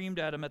just screamed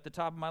at him at the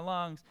top of my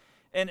lungs.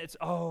 And it's,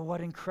 oh, what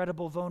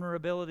incredible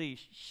vulnerability.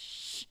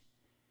 Shh.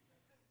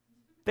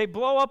 They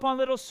blow up on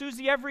little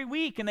Susie every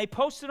week, and they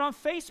post it on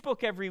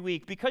Facebook every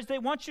week because they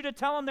want you to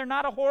tell them they're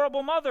not a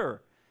horrible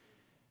mother.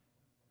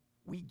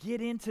 We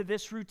get into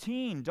this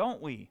routine,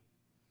 don't we?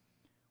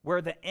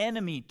 Where the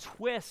enemy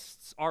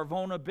twists our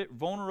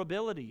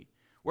vulnerability.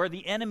 Where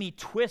the enemy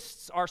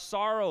twists our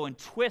sorrow and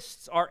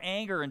twists our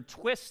anger and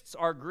twists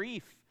our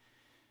grief,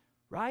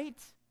 right?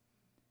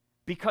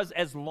 Because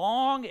as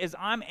long as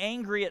I'm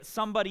angry at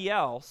somebody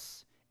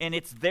else and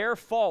it's their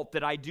fault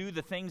that I do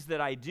the things that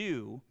I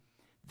do,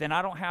 then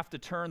I don't have to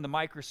turn the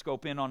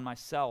microscope in on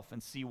myself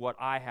and see what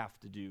I have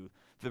to do,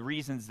 the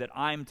reasons that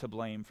I'm to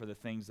blame for the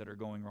things that are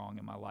going wrong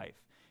in my life.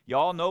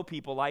 Y'all know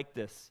people like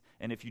this,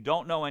 and if you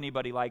don't know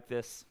anybody like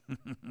this,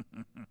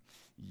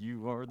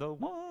 you are the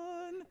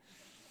one.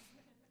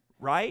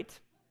 Right?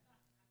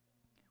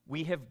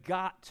 We have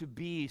got to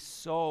be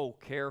so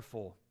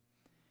careful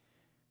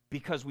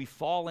because we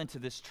fall into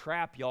this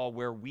trap, y'all,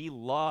 where we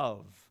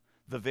love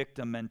the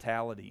victim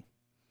mentality.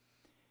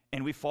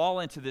 And we fall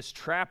into this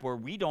trap where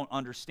we don't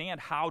understand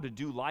how to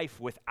do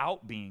life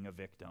without being a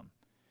victim.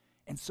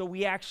 And so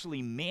we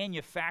actually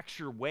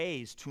manufacture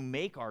ways to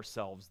make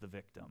ourselves the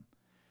victim.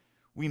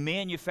 We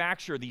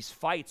manufacture these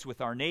fights with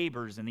our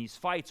neighbors and these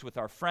fights with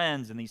our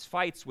friends and these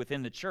fights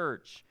within the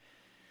church.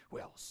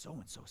 Well,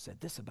 so-and-so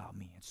said this about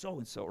me, and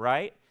so-and-so,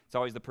 right? It's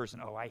always the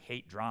person, oh, I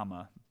hate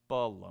drama.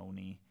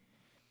 Baloney,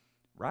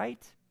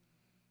 right?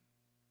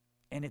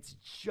 And it's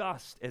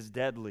just as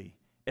deadly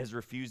as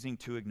refusing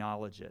to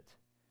acknowledge it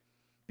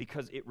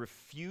because it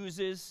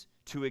refuses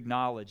to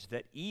acknowledge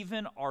that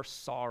even our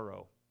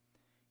sorrow,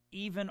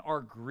 even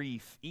our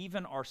grief,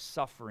 even our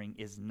suffering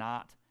is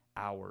not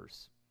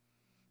ours.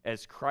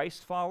 As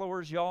Christ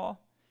followers, y'all,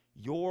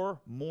 your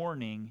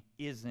mourning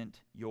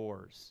isn't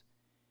yours.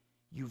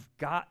 You've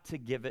got to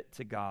give it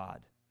to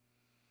God,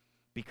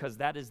 because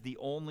that is the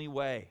only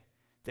way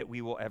that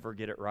we will ever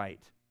get it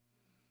right.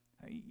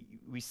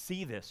 We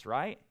see this,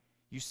 right?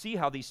 You see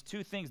how these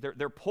two things,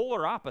 they're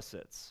polar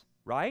opposites,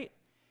 right?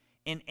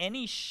 And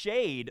any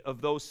shade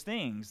of those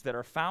things that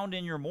are found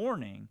in your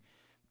mourning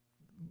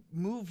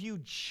move you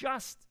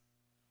just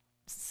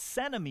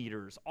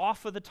centimeters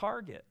off of the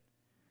target.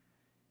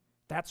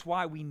 That's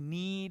why we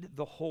need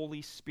the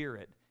Holy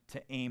Spirit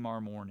to aim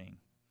our mourning,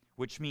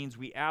 which means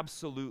we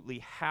absolutely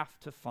have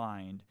to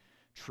find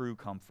true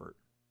comfort.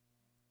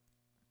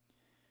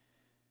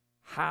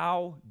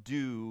 How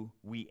do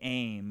we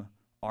aim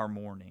our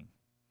mourning?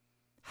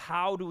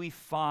 How do we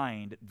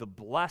find the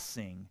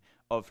blessing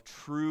of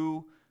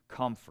true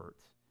comfort?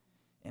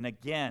 And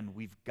again,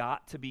 we've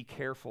got to be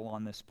careful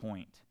on this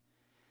point,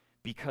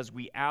 because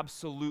we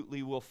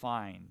absolutely will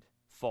find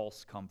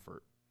false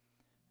comfort,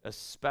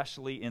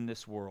 especially in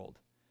this world.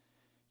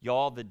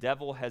 Y'all, the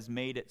devil has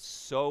made it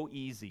so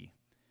easy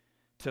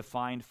to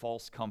find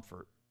false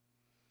comfort.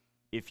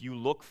 If you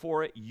look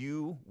for it,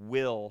 you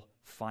will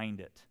find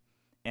it.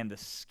 And the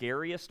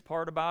scariest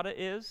part about it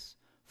is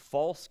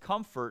false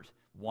comfort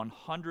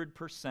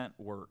 100%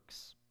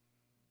 works.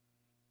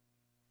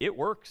 It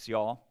works,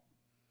 y'all.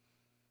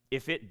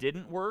 If it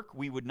didn't work,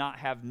 we would not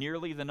have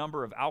nearly the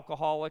number of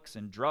alcoholics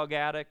and drug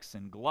addicts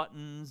and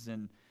gluttons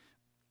and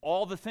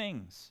all the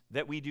things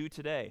that we do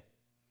today.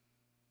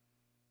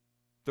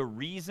 The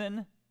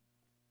reason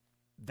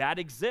that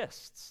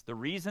exists, the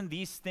reason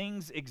these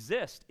things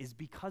exist, is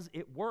because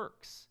it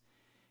works.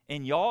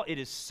 And y'all, it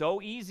is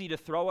so easy to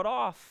throw it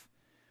off.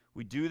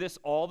 We do this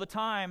all the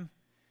time.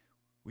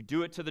 We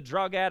do it to the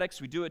drug addicts.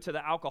 We do it to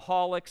the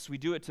alcoholics. We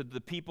do it to the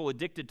people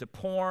addicted to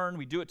porn.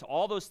 We do it to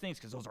all those things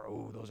because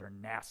those are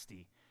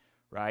nasty,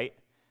 right?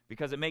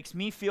 Because it makes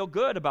me feel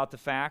good about the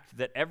fact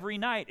that every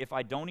night, if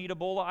I don't eat a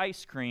bowl of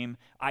ice cream,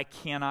 I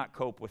cannot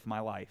cope with my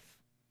life.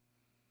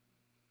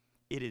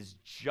 It is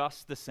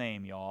just the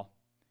same, y'all.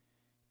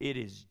 It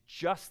is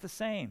just the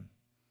same.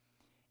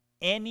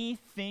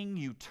 Anything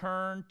you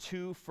turn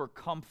to for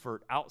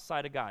comfort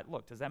outside of God.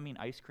 Look, does that mean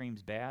ice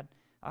cream's bad?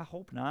 I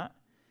hope not.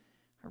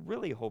 I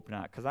really hope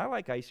not, because I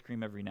like ice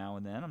cream every now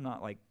and then. I'm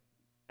not like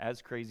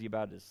as crazy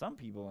about it as some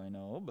people I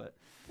know, but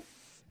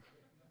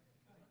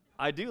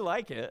I do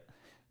like it.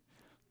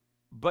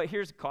 But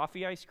here's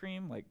coffee ice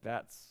cream. Like,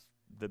 that's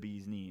the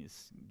bee's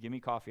knees. Give me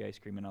coffee ice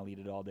cream and I'll eat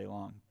it all day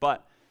long.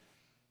 But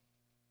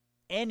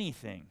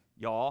anything,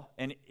 y'all,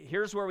 and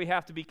here's where we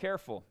have to be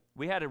careful.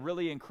 We had a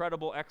really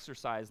incredible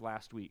exercise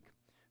last week,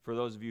 for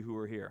those of you who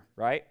were here,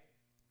 right?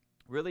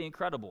 Really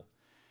incredible.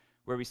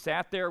 Where we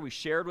sat there, we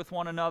shared with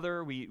one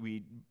another,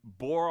 we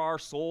bore our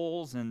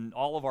souls, and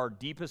all of our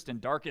deepest and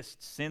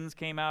darkest sins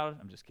came out.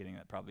 I'm just kidding,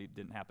 that probably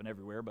didn't happen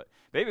everywhere, but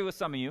maybe with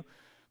some of you.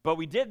 But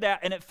we did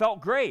that, and it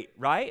felt great,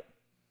 right?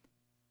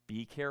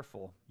 Be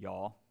careful,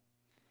 y'all.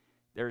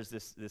 There's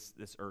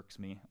this irks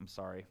me. I'm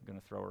sorry. I'm going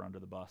to throw her under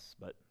the bus,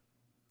 but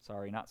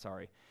sorry, not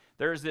sorry.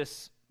 There's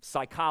this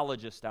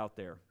psychologist out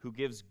there who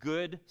gives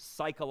good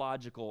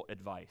psychological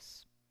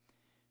advice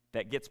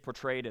that gets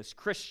portrayed as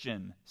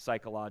Christian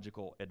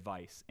psychological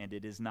advice, and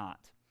it is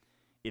not.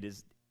 It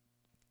is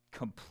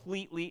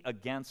completely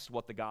against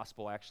what the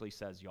gospel actually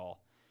says, y'all.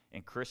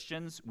 And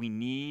Christians, we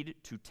need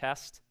to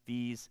test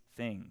these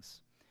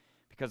things,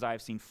 because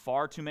I've seen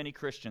far too many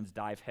Christians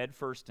dive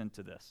headfirst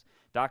into this.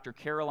 Dr.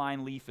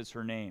 Caroline Leaf is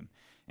her name,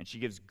 and she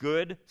gives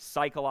good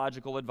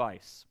psychological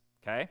advice,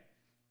 okay?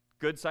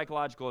 Good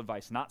psychological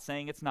advice. Not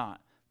saying it's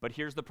not, but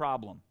here's the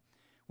problem.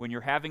 When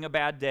you're having a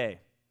bad day,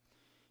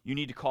 you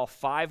need to call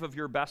 5 of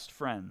your best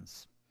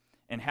friends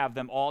and have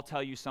them all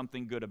tell you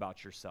something good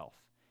about yourself,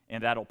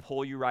 and that'll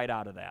pull you right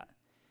out of that.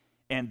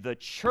 And the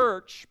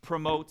church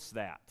promotes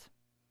that.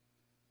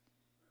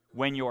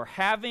 When you're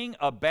having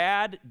a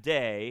bad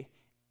day,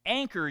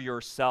 anchor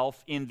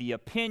yourself in the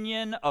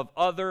opinion of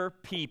other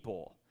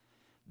people.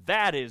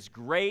 That is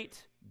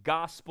great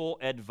gospel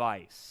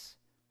advice.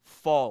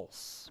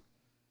 False.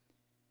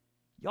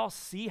 Y'all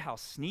see how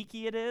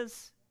sneaky it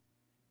is?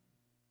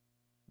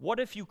 What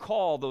if you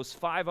call those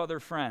 5 other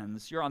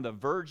friends, you're on the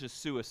verge of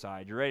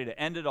suicide, you're ready to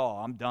end it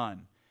all, I'm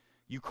done.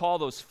 You call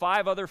those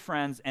 5 other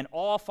friends, and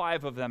all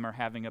 5 of them are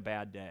having a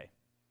bad day.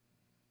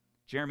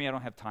 Jeremy, I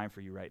don't have time for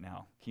you right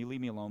now. Can you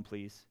leave me alone,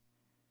 please?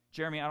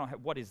 Jeremy,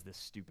 what is this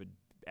stupid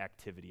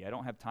activity? I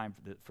don't have time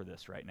for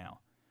this right now.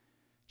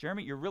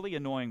 Jeremy, you're really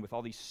annoying with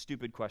all these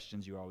stupid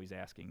questions you're always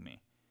asking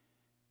me.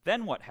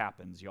 Then what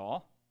happens,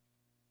 y'all?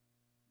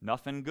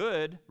 Nothing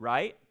good,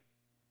 right?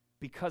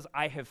 Because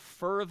I have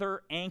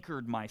further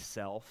anchored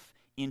myself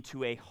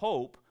into a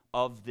hope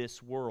of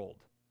this world.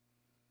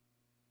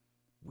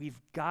 We've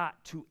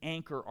got to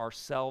anchor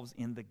ourselves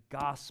in the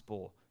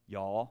gospel,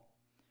 y'all,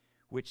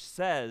 which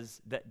says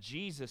that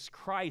Jesus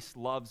Christ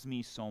loves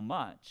me so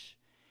much,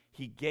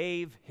 he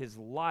gave his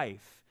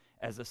life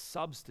as a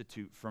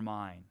substitute for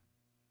mine.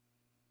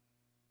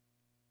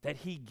 That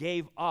he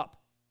gave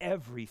up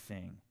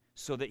everything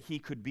so that he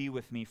could be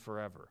with me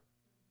forever.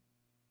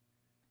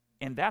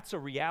 And that's a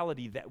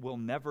reality that will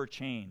never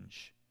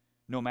change,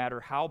 no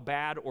matter how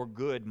bad or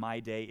good my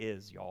day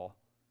is, y'all.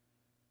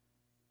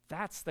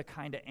 That's the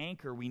kind of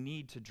anchor we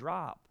need to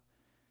drop.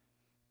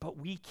 But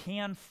we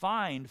can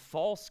find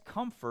false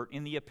comfort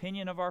in the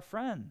opinion of our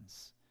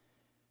friends,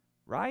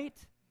 right?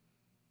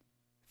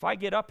 If I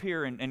get up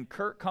here and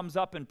Kurt comes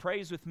up and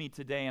prays with me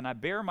today and I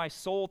bare my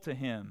soul to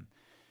him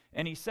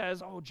and he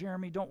says, oh,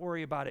 Jeremy, don't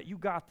worry about it. You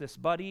got this,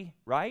 buddy,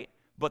 right?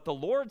 But the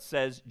Lord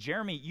says,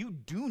 Jeremy, you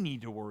do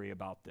need to worry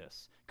about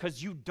this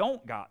because you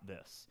don't got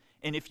this.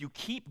 And if you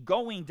keep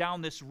going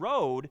down this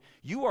road,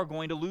 you are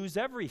going to lose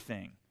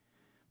everything.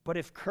 But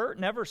if Kurt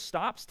never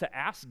stops to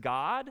ask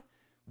God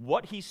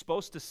what he's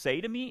supposed to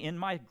say to me in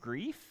my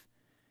grief,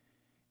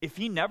 if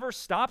he never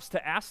stops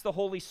to ask the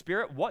Holy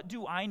Spirit, what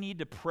do I need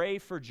to pray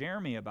for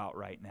Jeremy about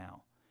right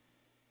now?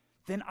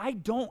 Then I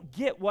don't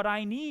get what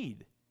I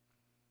need.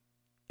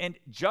 And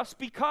just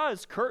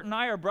because Kurt and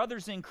I are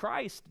brothers in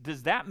Christ,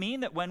 does that mean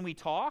that when we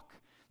talk,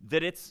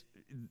 that's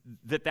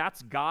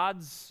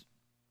God's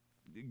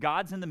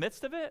in the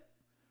midst of it?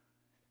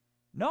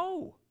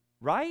 No,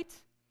 right?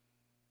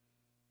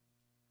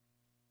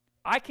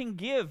 I can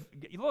give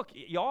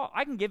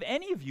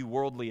any of you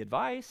worldly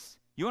advice.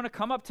 You want to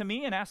come up to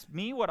me and ask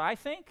me what I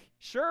think?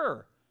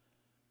 Sure.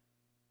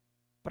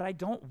 But I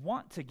don't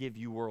want to give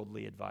you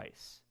worldly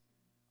advice.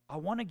 I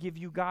want to give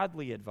you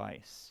godly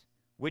advice.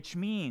 Which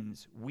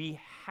means we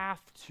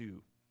have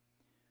to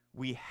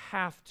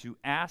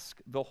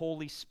ask the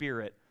Holy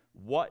Spirit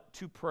what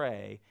to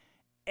pray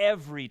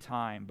every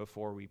time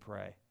before we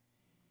pray.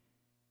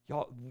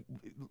 Y'all,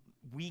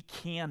 we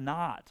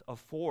cannot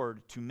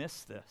afford to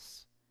miss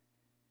this.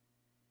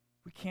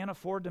 We can't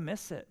afford to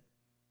miss it.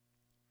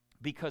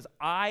 Because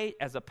I,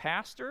 as a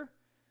pastor,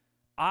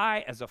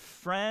 I, as a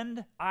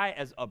friend, I,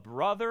 as a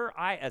brother,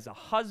 I, as a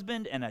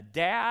husband and a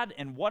dad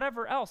and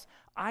whatever else,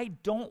 I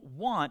don't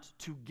want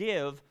to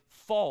give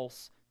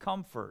false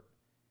comfort.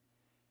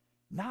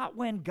 Not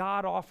when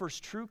God offers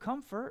true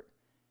comfort.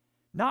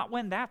 Not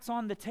when that's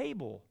on the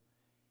table.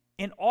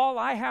 And all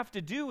I have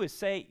to do is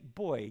say,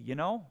 boy,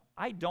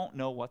 I don't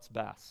know what's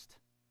best.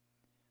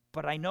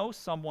 But I know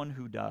someone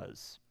who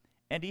does.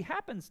 And he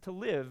happens to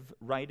live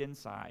right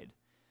inside.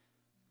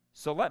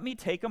 So let me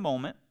take a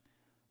moment.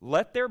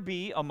 Let there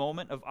be a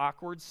moment of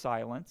awkward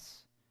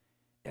silence,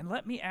 and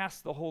let me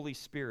ask the Holy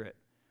Spirit,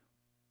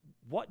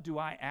 what do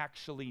I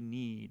actually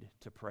need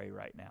to pray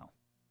right now?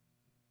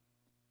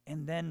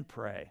 And then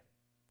pray.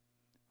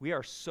 We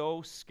are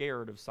so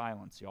scared of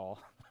silence, y'all.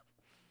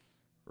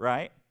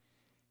 Right?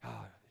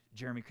 Oh,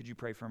 Jeremy, could you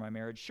pray for my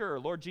marriage? Sure.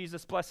 Lord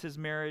Jesus, bless his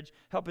marriage.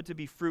 Help it to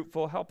be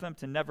fruitful. Help them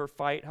to never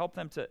fight. Help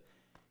them to...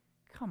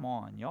 Come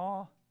on,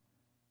 y'all.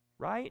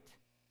 Right?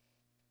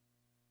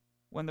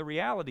 When the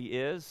reality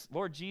is,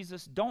 Lord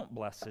Jesus, don't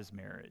bless his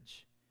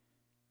marriage.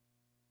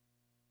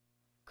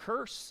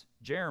 Curse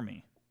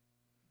Jeremy.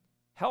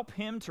 Help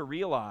him to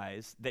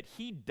realize that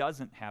he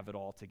doesn't have it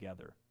all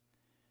together.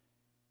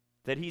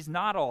 That he's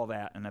not all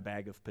that in a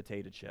bag of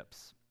potato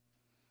chips.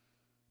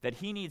 That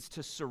he needs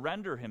to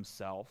surrender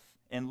himself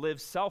and live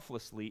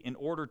selflessly in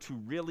order to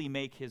really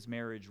make his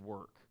marriage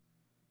work.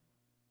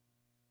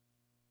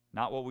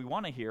 Not what we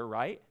want to hear,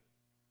 right?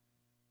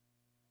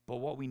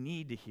 But what we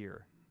need to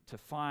hear to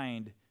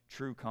find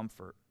true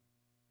comfort.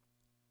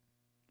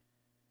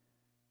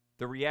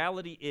 The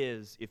reality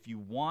is, if you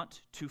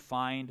want to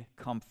find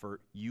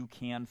comfort, you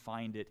can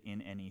find it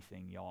in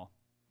anything, y'all.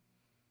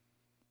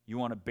 You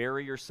want to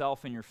bury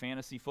yourself in your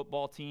fantasy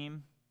football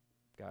team?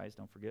 Guys,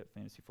 don't forget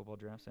fantasy football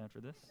drafts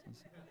after this.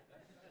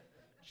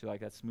 She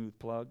like that smooth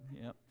plug?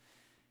 Yep.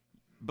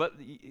 But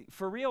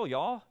for real,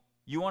 y'all,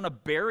 you want to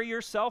bury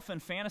yourself in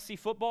fantasy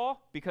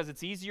football because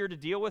it's easier to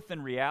deal with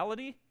than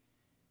reality?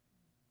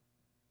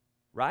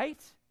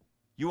 Right?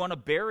 You want to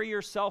bury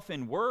yourself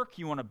in work.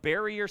 You want to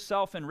bury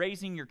yourself in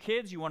raising your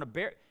kids. You want to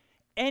bury...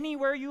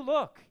 Anywhere you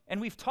look, and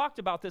we've talked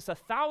about this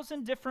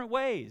 1,000 different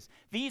ways,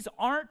 these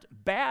aren't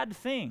bad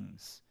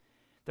things.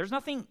 There's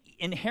nothing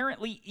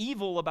inherently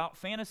evil about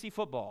fantasy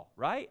football,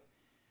 right?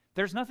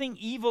 There's nothing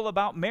evil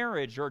about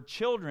marriage or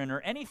children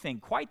or anything.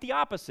 Quite the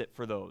opposite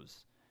for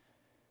those.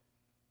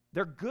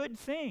 They're good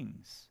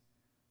things.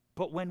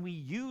 But when we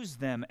use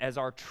them as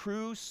our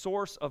true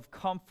source of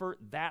comfort,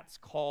 that's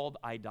called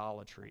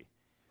idolatry.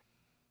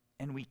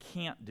 And we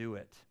can't do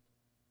it.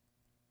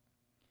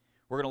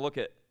 We're going to look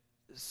at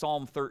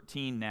Psalm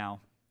 13 now.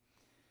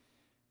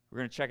 We're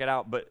going to check it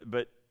out,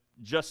 but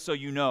just so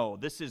you know,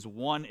 this is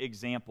one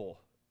example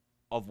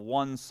of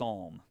one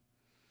psalm.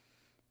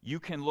 You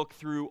can look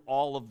through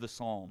all of the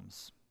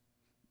psalms.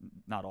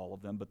 Not all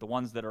of them, but the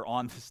ones that are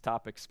on this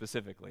topic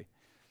specifically.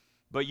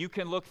 But you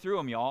can look through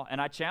them, y'all,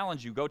 and I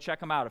challenge you, go check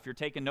them out. If you're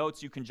taking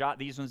notes, you can jot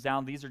these ones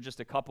down. These are just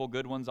a couple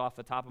good ones off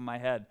the top of my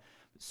head.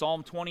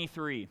 Psalm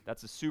 23,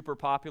 that's a super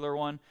popular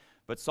one.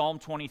 But Psalm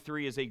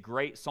 23 is a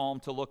great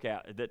psalm to look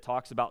at that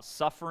talks about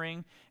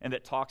suffering and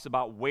that talks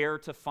about where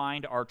to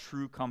find our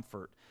true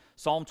comfort.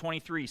 Psalm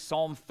 23,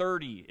 Psalm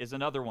 30 is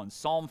another one.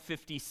 Psalm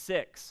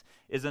 56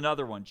 is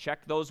another one.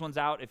 Check those ones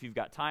out if you've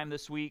got time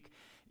this week.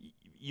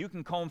 You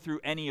can comb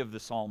through any of the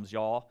Psalms,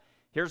 y'all.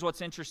 Here's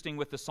what's interesting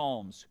with the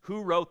Psalms.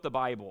 Who wrote the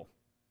Bible?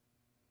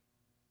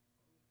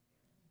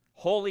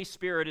 Holy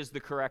Spirit is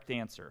the correct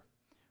answer,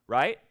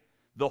 right?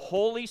 The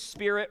Holy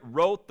Spirit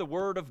wrote the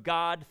Word of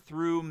God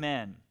through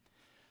men.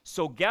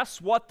 So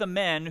guess what the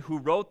men who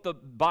wrote the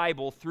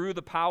Bible through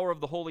the power of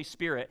the Holy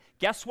Spirit,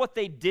 guess what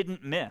they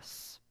didn't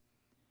miss?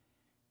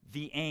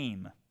 The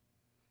aim,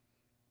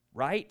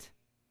 right?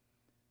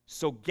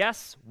 So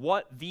guess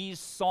what these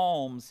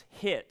Psalms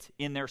hit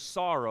in their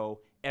sorrow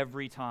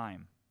every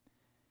time?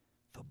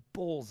 The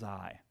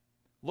bullseye.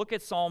 Look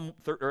at Psalm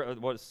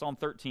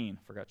 13.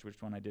 Forgot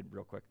which one I did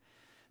real quick.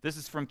 This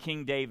is from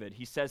King David.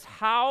 He says,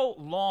 "How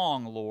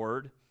long,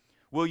 Lord,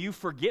 will you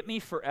forget me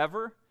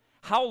forever?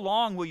 How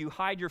long will you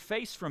hide your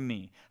face from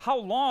me? How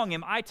long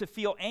am I to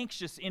feel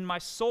anxious in my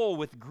soul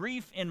with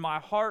grief in my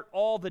heart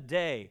all the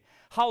day?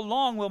 How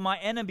long will my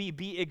enemy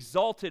be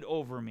exalted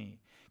over me?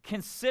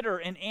 Consider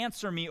and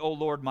answer me, O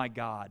Lord my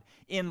God.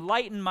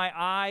 Enlighten my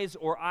eyes,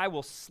 or I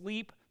will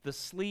sleep the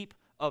sleep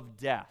of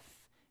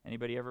death."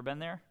 Anybody ever been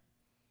there?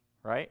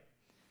 Right?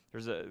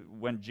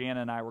 When Jan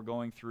and I were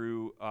going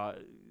through,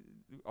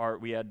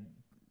 we had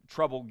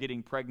trouble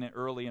getting pregnant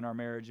early in our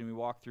marriage, and we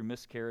walked through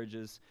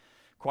miscarriages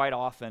quite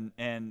often.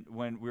 And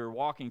when we were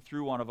walking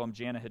through one of them,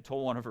 Jana had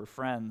told one of her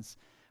friends,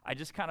 "I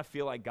just kind of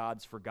feel like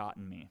God's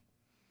forgotten me."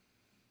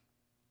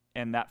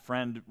 And that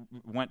friend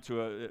went to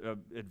a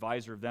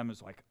advisor of them,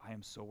 was like, "I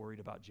am so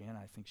worried about Jana.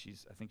 I think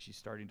she's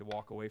starting to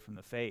walk away from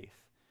the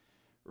faith."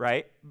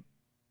 Right?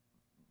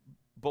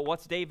 But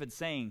what's David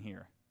saying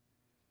here?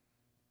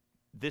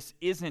 This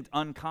isn't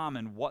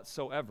uncommon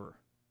whatsoever,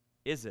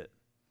 is it?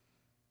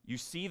 You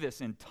see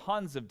this in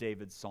tons of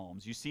David's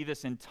Psalms. You see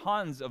this in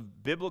tons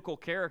of biblical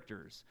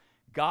characters.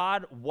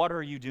 God, what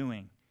are you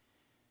doing?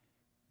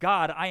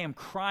 God, I am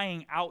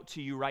crying out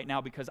to you right now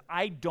because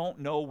I don't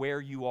know where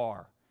you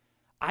are.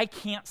 I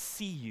can't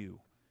see you,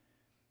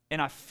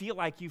 and I feel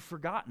like you've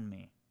forgotten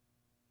me.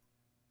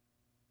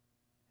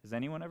 Has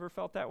anyone ever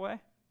felt that way?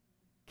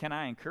 Can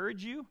I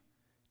encourage you?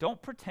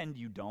 Don't pretend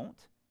you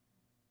don't.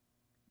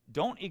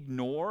 Don't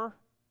ignore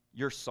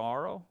your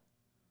sorrow.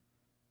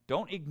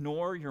 Don't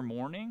ignore your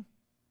mourning.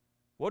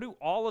 What do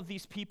all of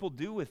these people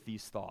do with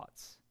these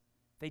thoughts?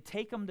 They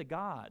take them to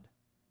God,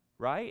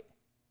 right?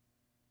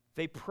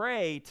 They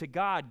pray to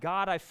God,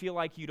 "God, I feel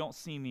like you don't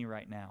see me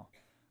right now.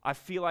 I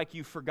feel like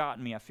you've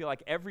forgotten me. I feel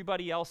like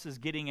everybody else is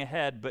getting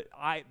ahead, but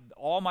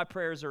all my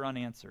prayers are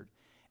unanswered.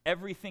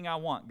 Everything I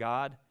want,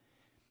 God,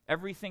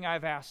 everything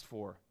I've asked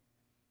for,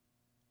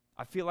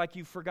 I feel like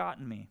you've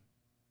forgotten me."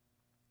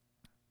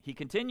 He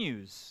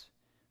continues,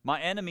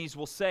 "My enemies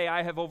will say,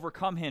 I have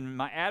overcome him.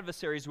 My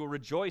adversaries will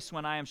rejoice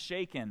when I am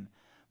shaken.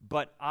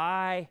 But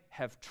I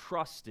have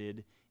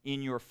trusted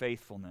in your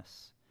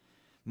faithfulness.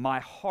 My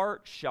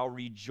heart shall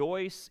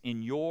rejoice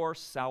in your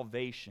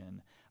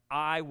salvation.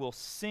 I will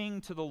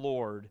sing to the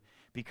Lord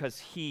because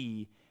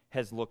he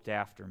has looked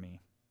after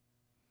me."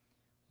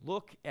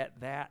 Look at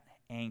that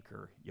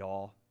anchor,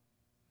 y'all.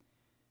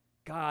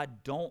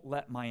 God, don't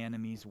let my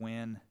enemies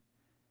win.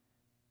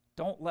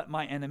 Don't let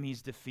my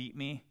enemies defeat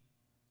me.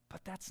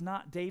 But that's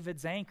not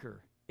David's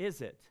anchor, is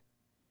it?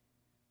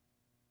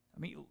 I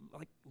mean,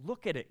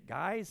 look at it,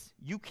 guys.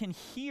 You can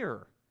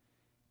hear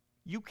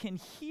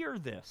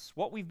this,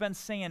 what we've been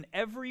saying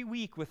every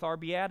week with our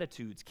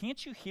Beatitudes.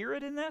 Can't you hear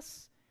it in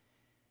this?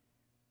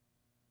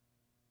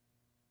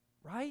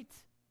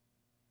 Right?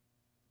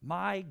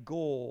 My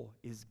goal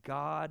is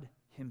God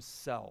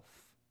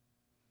himself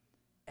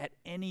at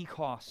any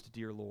cost,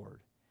 dear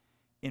Lord,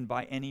 and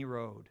by any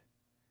road.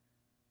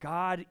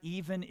 God,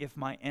 even if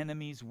my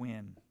enemies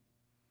win,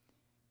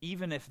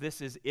 even if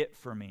this is it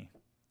for me,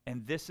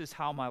 and this is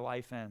how my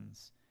life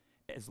ends,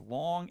 as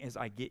long as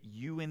I get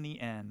you in the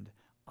end,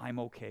 I'm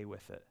okay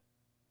with it.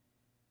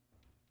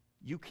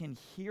 You can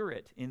hear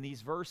it in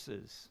these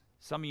verses.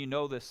 Some of you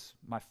know this,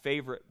 my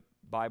favorite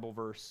Bible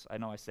verse. I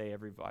know I say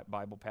every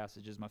Bible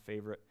passage is my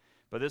favorite,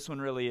 but this one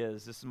really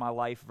is. This is my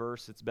life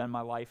verse. It's been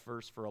my life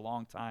verse for a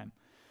long time.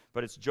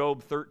 But it's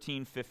Job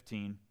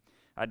 13:15.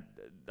 I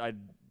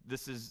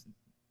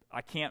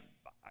can't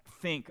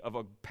think of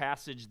a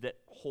passage that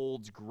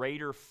holds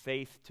greater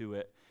faith to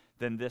it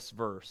than this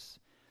verse,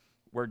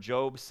 where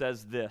Job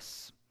says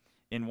this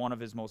in one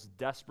of his most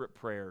desperate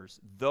prayers: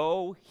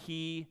 "Though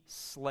he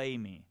slay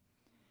me,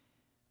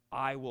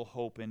 I will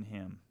hope in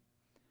him.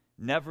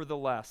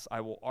 Nevertheless,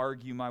 I will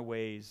argue my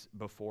ways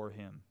before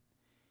him."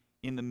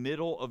 In the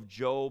middle of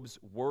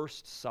Job's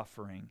worst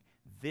suffering,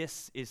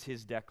 this is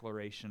his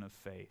declaration of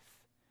faith.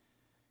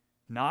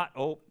 Not,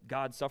 "Oh,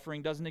 God,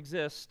 suffering doesn't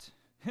exist.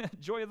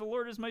 Joy of the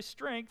Lord is my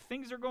strength.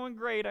 Things are going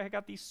great. I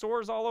got these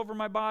sores all over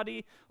my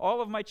body.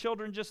 All of my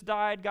children just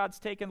died. God's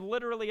taken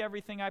literally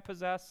everything I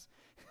possess.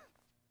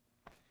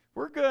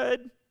 We're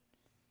good."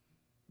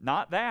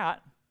 Not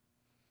that.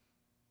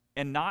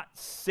 and not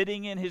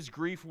sitting in his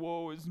grief,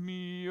 woe is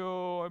me,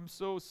 oh, I'm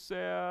so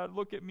sad,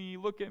 look at me,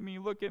 look at me,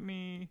 look at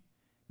me.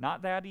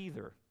 Not that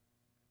either.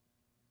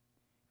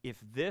 If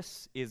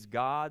this is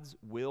God's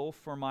will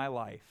for my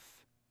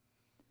life,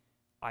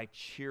 I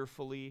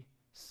cheerfully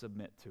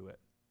submit to it.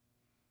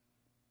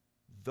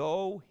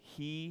 Though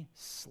he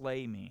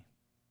slay me,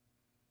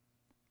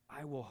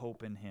 I will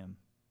hope in him.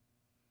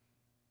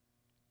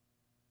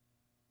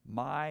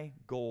 My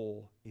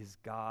goal is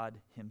God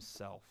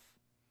himself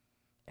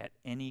at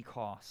any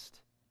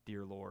cost,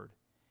 dear Lord,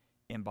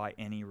 and by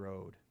any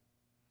road.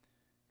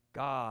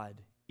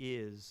 God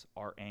is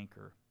our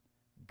anchor.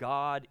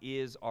 God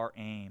is our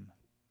aim.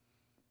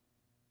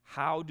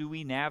 How do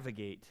we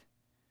navigate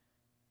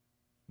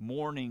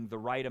mourning the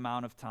right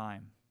amount of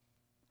time?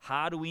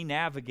 How do we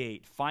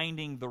navigate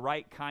finding the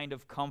right kind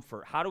of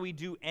comfort? How do we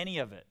do any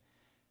of it?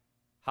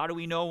 How do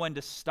we know when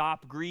to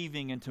stop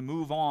grieving and to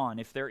move on,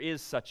 if there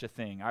is such a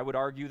thing? I would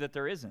argue that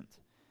there isn't.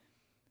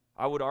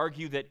 I would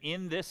argue that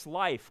in this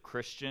life,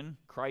 Christian,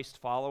 Christ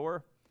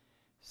follower,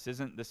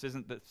 this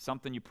isn't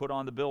something you put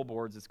on the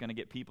billboards that's going to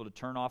get people to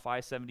turn off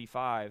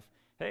I-75.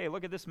 Hey,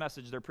 look at this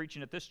message they're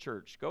preaching at this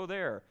church. Go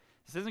there.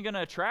 This isn't going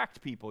to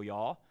attract people,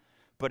 y'all,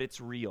 but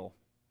it's real.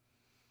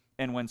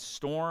 And when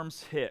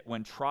storms hit,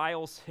 when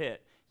trials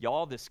hit,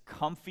 y'all, this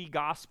comfy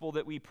gospel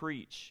that we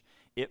preach,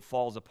 it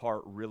falls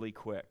apart really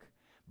quick.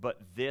 But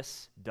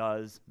this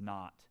does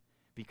not,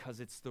 because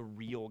it's the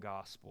real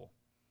gospel.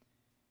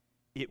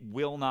 It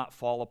will not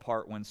fall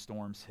apart when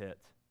storms hit.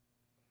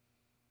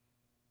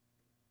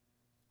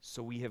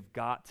 So we have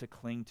got to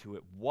cling to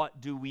it.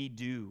 What do we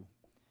do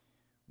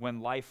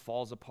when life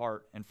falls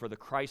apart? And for the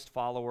Christ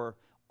follower,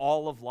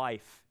 all of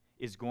life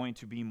is going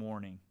to be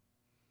mourning.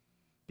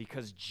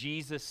 Because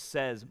Jesus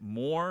says,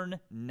 mourn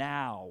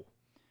now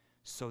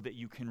so that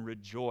you can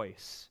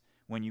rejoice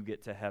when you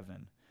get to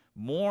heaven.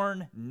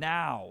 Mourn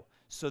now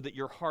so that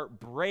your heart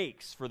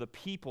breaks for the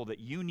people that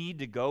you need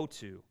to go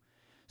to,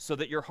 so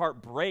that your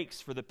heart breaks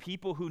for the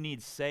people who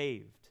need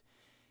saved,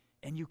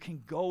 and you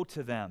can go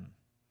to them,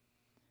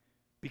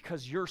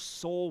 because your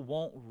soul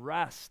won't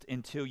rest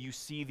until you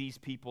see these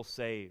people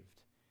saved.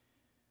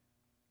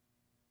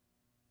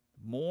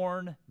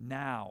 Mourn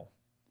now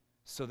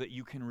so that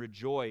you can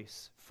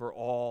rejoice for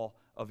all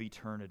of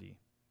eternity.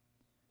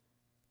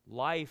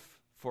 Life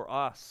for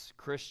us,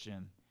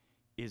 Christian,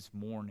 is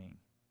mourning.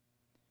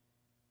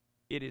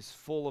 It is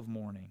full of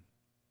mourning,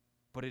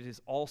 but it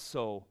is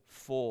also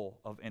full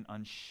of an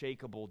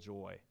unshakable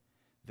joy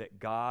that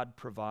God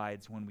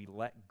provides when we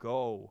let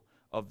go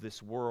of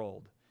this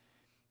world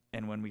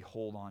and when we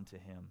hold on to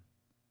him.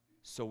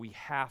 So we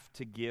have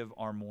to give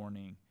our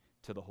mourning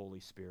to the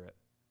Holy Spirit.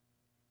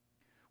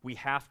 We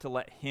have to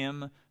let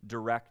him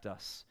direct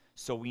us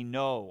so we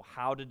know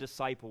how to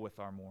disciple with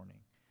our mourning,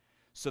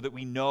 so that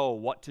we know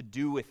what to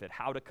do with it,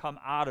 how to come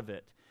out of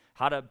it,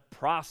 how to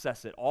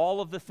process it,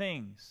 all of the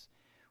things.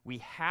 We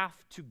have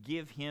to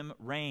give him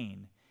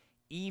reign,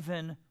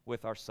 even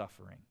with our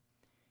suffering,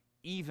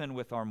 even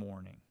with our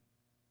mourning.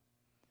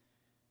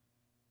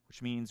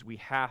 Which means we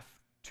have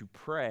to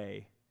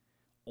pray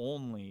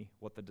only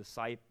what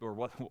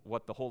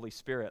the Holy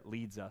Spirit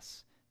leads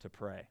us to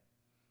pray.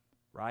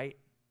 Right?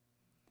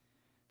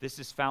 This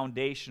is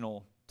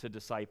foundational to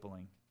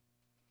discipling.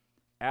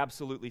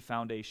 Absolutely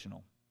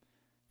foundational.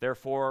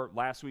 Therefore,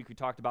 last week we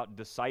talked about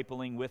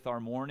discipling with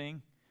our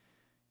mourning.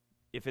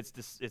 If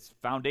it's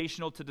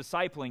foundational to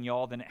discipling,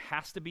 y'all, then it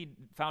has to be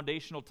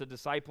foundational to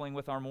discipling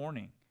with our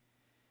mourning.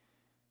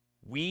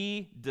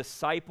 We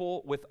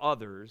disciple with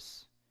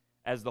others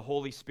as the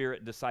Holy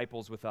Spirit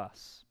disciples with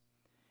us.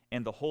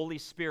 And the Holy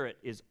Spirit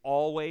is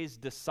always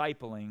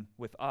discipling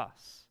with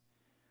us.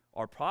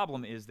 Our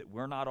problem is that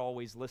we're not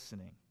always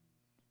listening,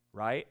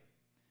 right?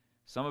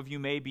 Some of you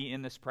may be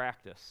in this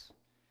practice.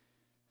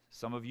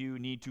 Some of you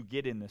need to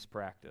get in this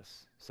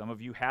practice. Some of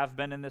you have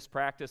been in this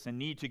practice and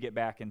need to get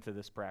back into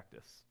this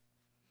practice.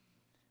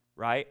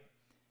 Right?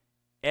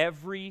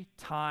 Every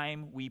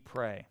time we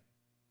pray,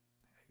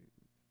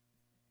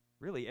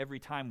 really every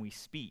time we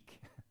speak,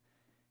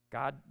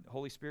 God,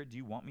 Holy Spirit, do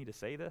you want me to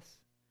say this?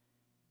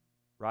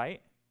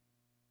 Right?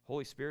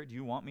 Holy Spirit, do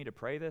you want me to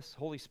pray this?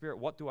 Holy Spirit,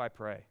 what do I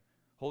pray?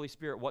 Holy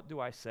Spirit, what do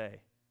I say?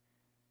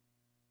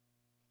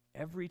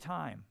 Every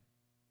time.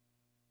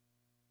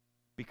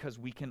 Because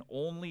we can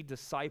only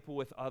disciple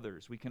with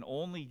others. We can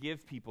only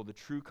give people the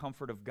true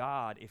comfort of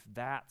God if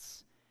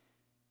that's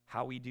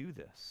how we do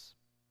this.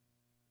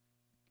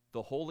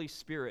 The Holy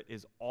Spirit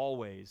is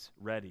always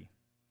ready.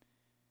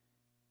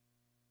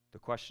 The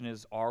question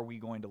is, are we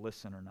going to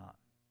listen or not?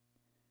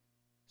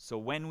 So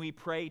when we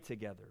pray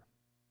together,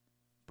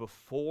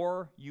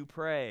 before you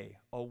pray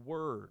a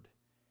word,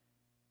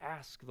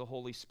 ask the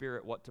Holy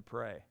Spirit what to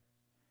pray.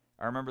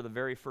 I remember the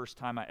very first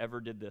time I ever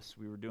did this.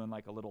 We were doing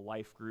like a little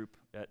life group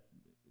at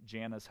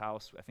Jana's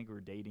house. I think we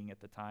were dating at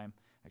the time.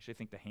 Actually, I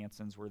think the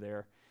Hansons were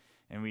there.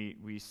 And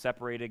we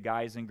separated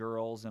guys and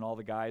girls, and all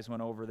the guys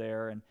went over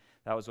there, and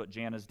that was what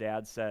Jana's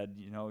dad said.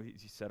 You know,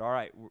 he said, all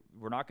right,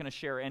 we're not going to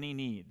share any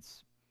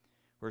needs.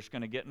 We're just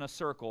going to get in a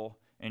circle,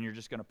 and you're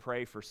just going to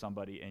pray for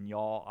somebody. And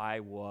y'all,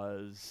 I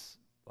was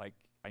like,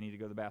 I need to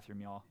go to the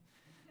bathroom, y'all.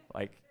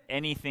 Like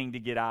anything to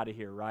get out of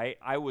here, right?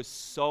 I was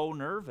so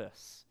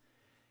nervous.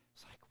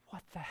 It's like,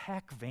 what the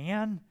heck,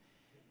 Van?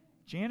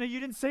 Jana, you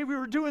didn't say we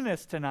were doing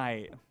this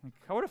tonight. Like,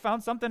 I would have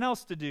found something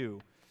else to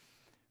do,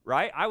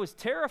 right? I was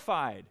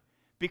terrified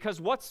because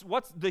what's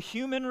the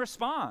human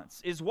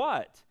response is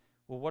what?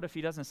 Well, what if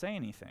he doesn't say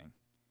anything?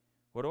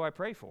 What do I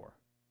pray for?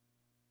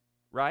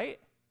 Right?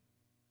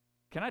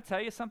 Can I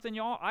tell you something,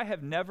 y'all? I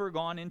have never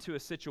gone into a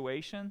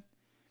situation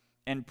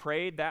and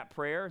prayed that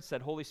prayer and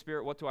said, Holy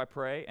Spirit, what do I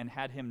pray? And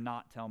had him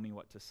not tell me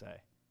what to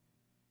say.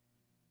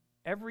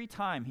 Every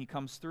time he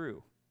comes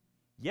through.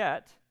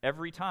 Yet,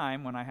 every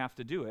time when I have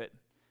to do it,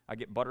 I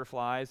get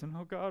butterflies and,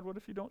 oh God, what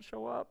if you don't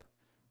show up?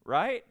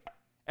 Right?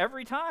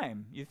 Every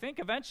time. You think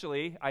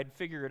eventually I'd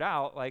figure it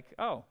out, like,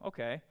 oh,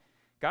 okay,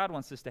 God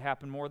wants this to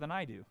happen more than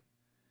I do.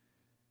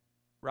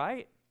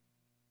 Right?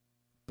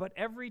 But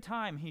every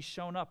time he's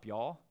shown up,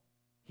 y'all.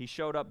 He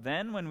showed up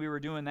then when we were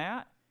doing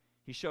that.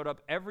 He showed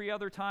up every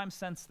other time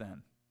since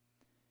then.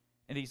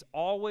 And he's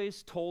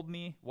always told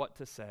me what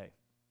to say.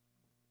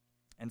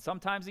 And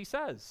sometimes he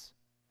says,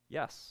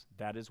 yes,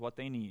 that is what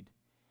they need.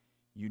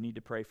 You need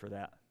to pray for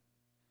that.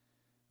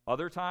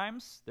 Other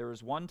times, there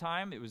was one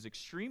time it was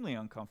extremely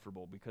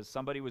uncomfortable because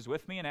somebody was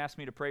with me and asked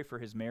me to pray for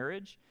his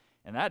marriage,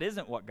 and that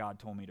isn't what God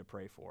told me to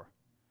pray for.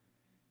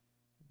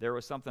 There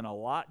was something a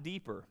lot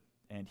deeper,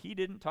 and he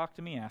didn't talk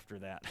to me after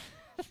that.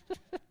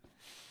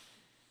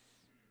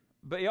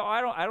 But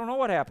I don't know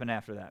what happened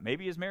after that.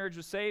 Maybe his marriage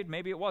was saved,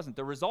 maybe it wasn't.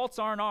 The results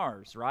aren't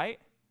ours, right?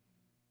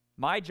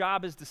 My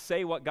job is to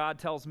say what God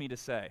tells me to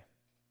say.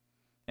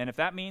 And if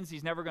that means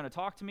he's never going to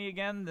talk to me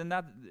again, then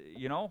that's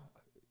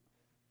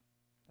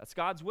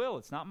God's will.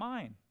 It's not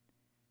mine.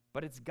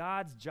 But it's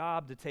God's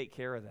job to take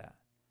care of that.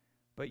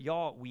 But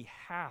y'all, we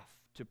have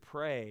to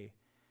pray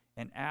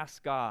and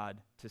ask God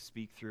to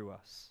speak through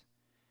us.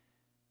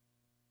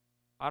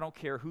 I don't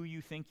care who you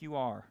think you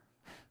are.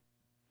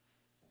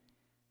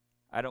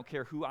 I don't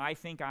care who I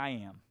think I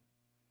am.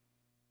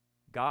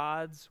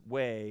 God's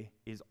way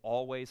is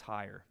always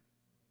higher.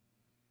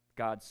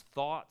 God's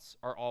thoughts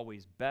are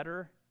always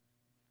better.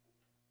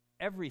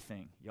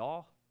 Everything,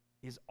 y'all,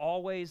 is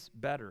always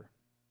better.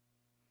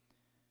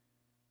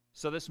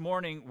 So this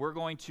morning, we're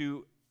going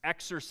to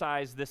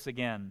exercise this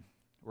again.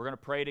 We're going to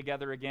pray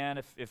together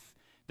again. If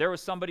there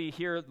was somebody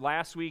here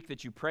last week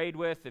that you prayed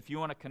with, if you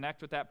want to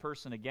connect with that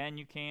person again,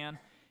 you can.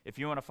 If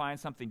you want to find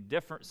something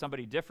different,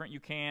 somebody different, you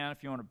can.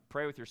 If you want to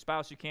pray with your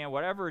spouse, you can.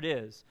 Whatever it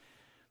is.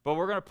 But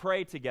we're going to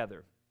pray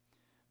together.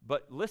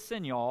 But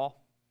listen,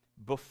 y'all,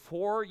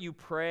 before you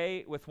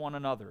pray with one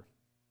another,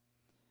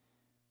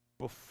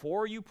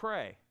 before you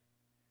pray,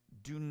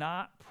 do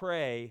not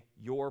pray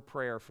your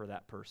prayer for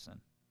that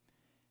person.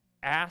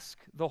 Ask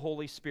the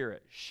Holy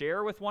Spirit.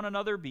 Share with one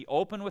another. Be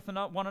open with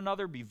one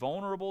another. Be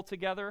vulnerable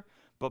together.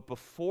 But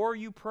before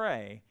you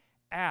pray,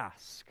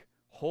 ask,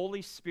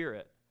 Holy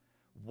Spirit,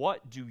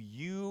 what do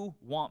you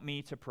want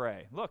me to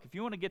pray? Look, if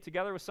you want to get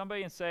together with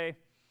somebody and say,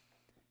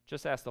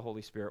 just ask the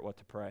Holy Spirit what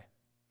to pray.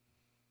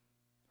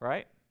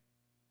 Right?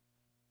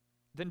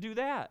 Then do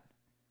that.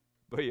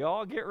 But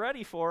y'all get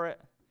ready for it.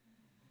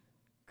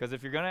 Because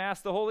if you're going to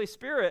ask the Holy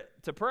Spirit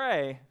to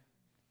pray,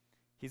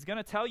 He's going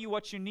to tell you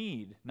what you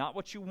need, not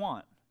what you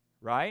want,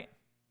 right?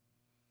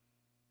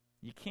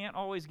 You can't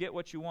always get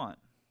what you want.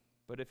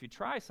 But if you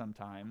try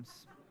sometimes,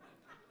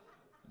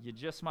 you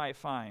just might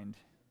find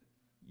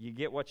you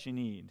get what you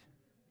need.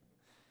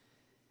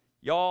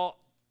 Y'all,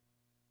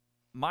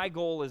 my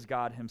goal is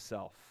God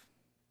Himself.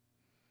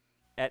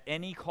 At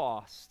any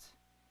cost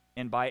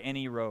and by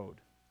any road.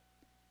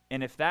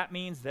 And if that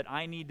means that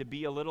I need to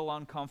be a little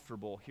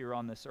uncomfortable here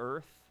on this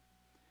earth,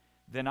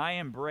 then I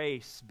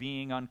embrace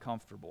being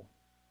uncomfortable.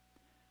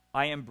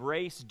 I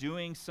embrace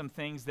doing some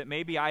things that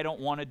maybe I don't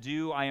want to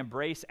do. I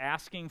embrace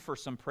asking for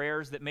some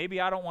prayers that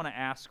maybe I don't want to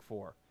ask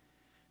for.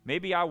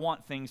 Maybe I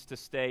want things to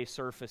stay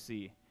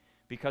surfacey,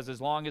 because as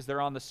long as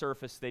they're on the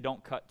surface, they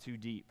don't cut too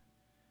deep.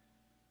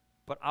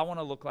 But I want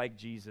to look like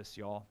Jesus,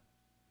 y'all.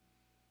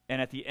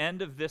 And at the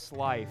end of this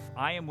life,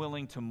 I am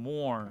willing to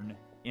mourn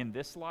in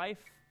this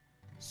life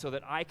so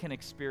that I can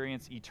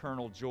experience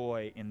eternal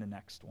joy in the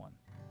next one.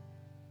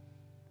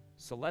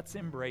 So let's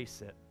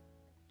embrace it.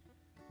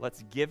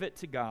 Let's give it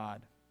to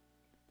God.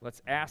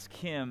 Let's ask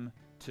Him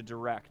to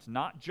direct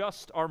not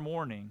just our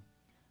mourning,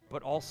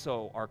 but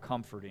also our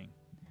comforting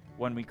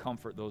when we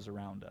comfort those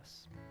around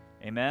us.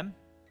 Amen?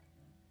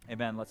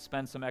 Amen. Let's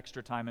spend some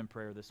extra time in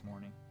prayer this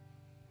morning.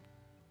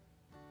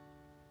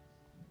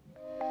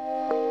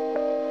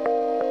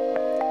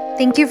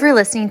 Thank you for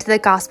listening to the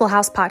Gospel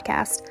House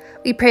podcast.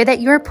 We pray that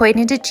you are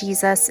pointed to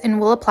Jesus and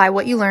will apply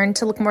what you learned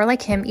to look more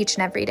like Him each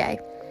and every day.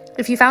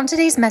 If you found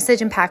today's message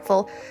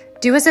impactful,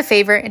 do us a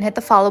favor and hit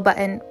the follow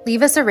button,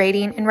 leave us a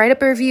rating, and write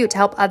up a review to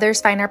help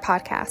others find our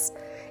podcast.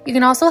 You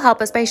can also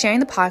help us by sharing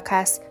the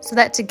podcast so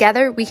that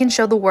together we can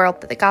show the world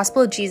that the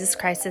gospel of Jesus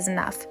Christ is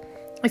enough.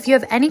 If you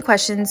have any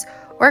questions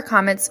or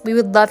comments, we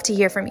would love to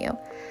hear from you.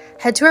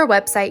 Head to our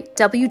website,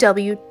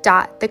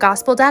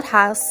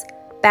 www.thegospel.house,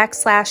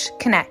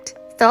 /connect.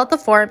 Fill out the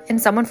form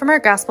and someone from our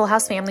Gospel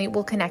House family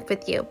will connect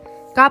with you.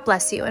 God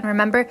bless you, and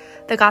remember,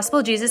 the gospel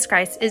of Jesus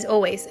Christ is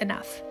always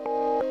enough.